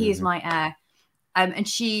 and he is my heir." And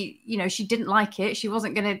she, she didn't like it. She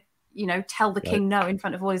wasn't going to, tell the king no in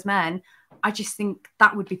front of all his men. I just think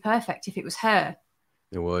that would be perfect if it was her.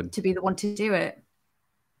 It would. To be the one to do it.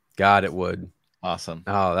 God, it would. Awesome.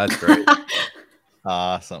 Oh, that's great.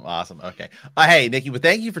 Awesome. Okay. Hey, Nikki, well,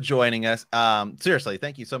 thank you for joining us. Seriously,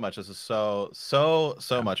 thank you so much. This is so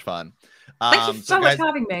much fun. Thank you so much for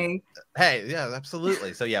having me. Hey, yeah,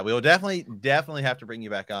 absolutely. So yeah, we will definitely have to bring you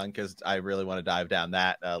back on because I really want to dive down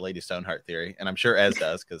that Lady Stoneheart theory, and I'm sure Ez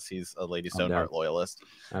does because he's a Lady Stoneheart loyalist.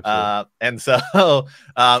 And so, all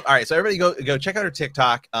right, so everybody go check out her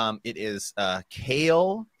TikTok. It is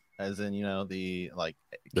Kale, as in the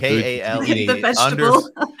KALE the vegetable.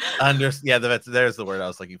 There's the word I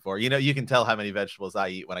was looking for. You can tell how many vegetables I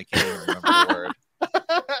eat when I can't even remember the word.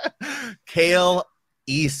 Kale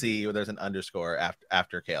EC, where there's an underscore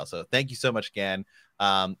after Kale. So thank you so much again.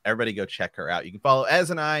 Everybody go check her out. You can follow Ez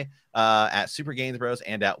and I at Super Games Bros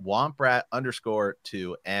and at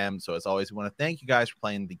Womprat_2M. So as always, we want to thank you guys for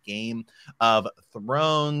playing the Game of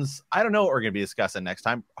Thrones. I don't know what we're going to be discussing next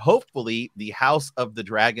time. Hopefully the House of the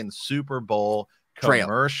Dragon Super Bowl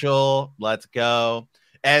commercial. Let's go.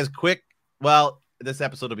 This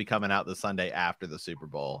episode will be coming out the Sunday after the Super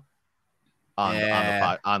Bowl on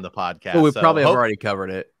the podcast. Well, we probably have already covered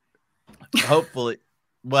it. Hopefully.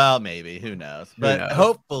 Well, maybe. Who knows? But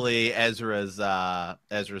hopefully Ezra's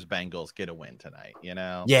Bengals get a win tonight,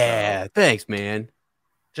 Yeah, thanks, man.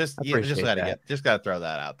 Just gotta throw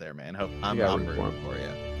that out there, man. I'm rooting for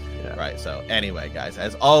you. Yeah. Right. So anyway, guys,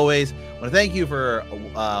 as always, I want to thank you for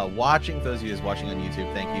watching. For those of you who's watching on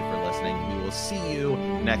YouTube, thank you for listening. We will see you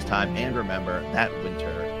next time. And remember that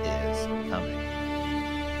winter is coming.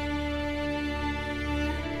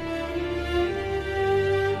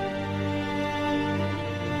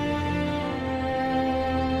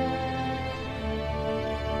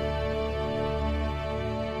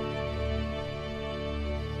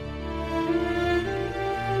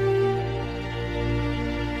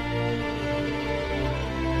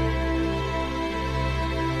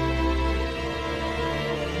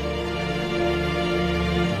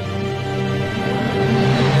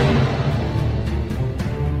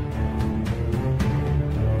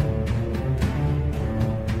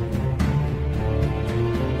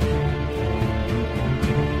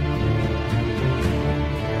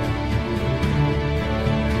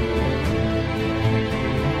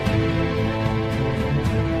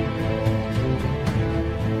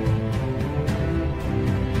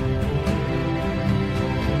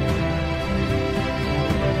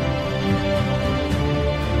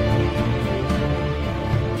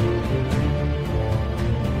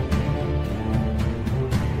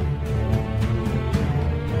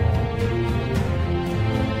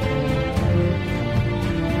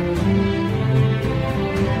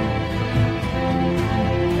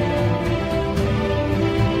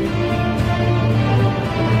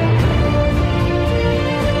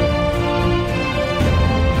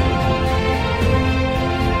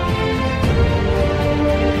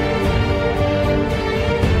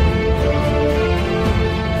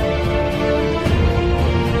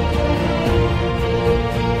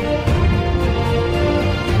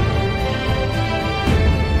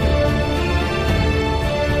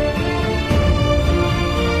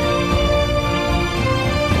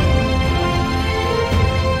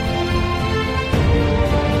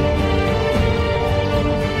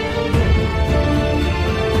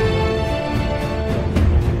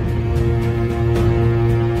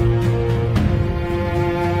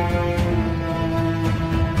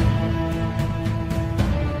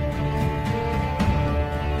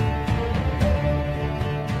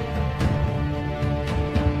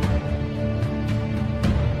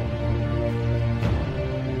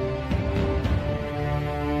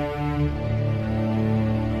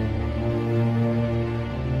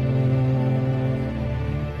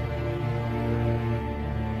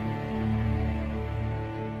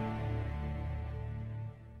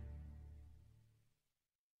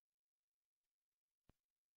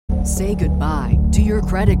 Say goodbye to your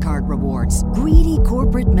credit card rewards. Greedy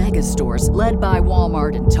corporate mega stores, led by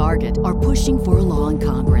Walmart and Target, are pushing for a law in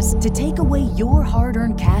Congress to take away your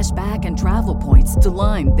hard-earned cash back and travel points to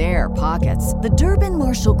line their pockets. The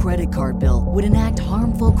Durbin-Marshall credit card bill would enact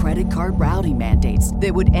harmful credit card routing mandates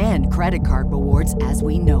that would end credit card rewards as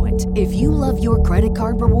we know it. If you love your credit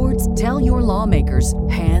card rewards, tell your lawmakers,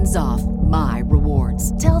 hands off my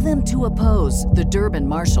rewards. Tell them to oppose the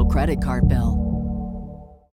Durbin-Marshall credit card bill.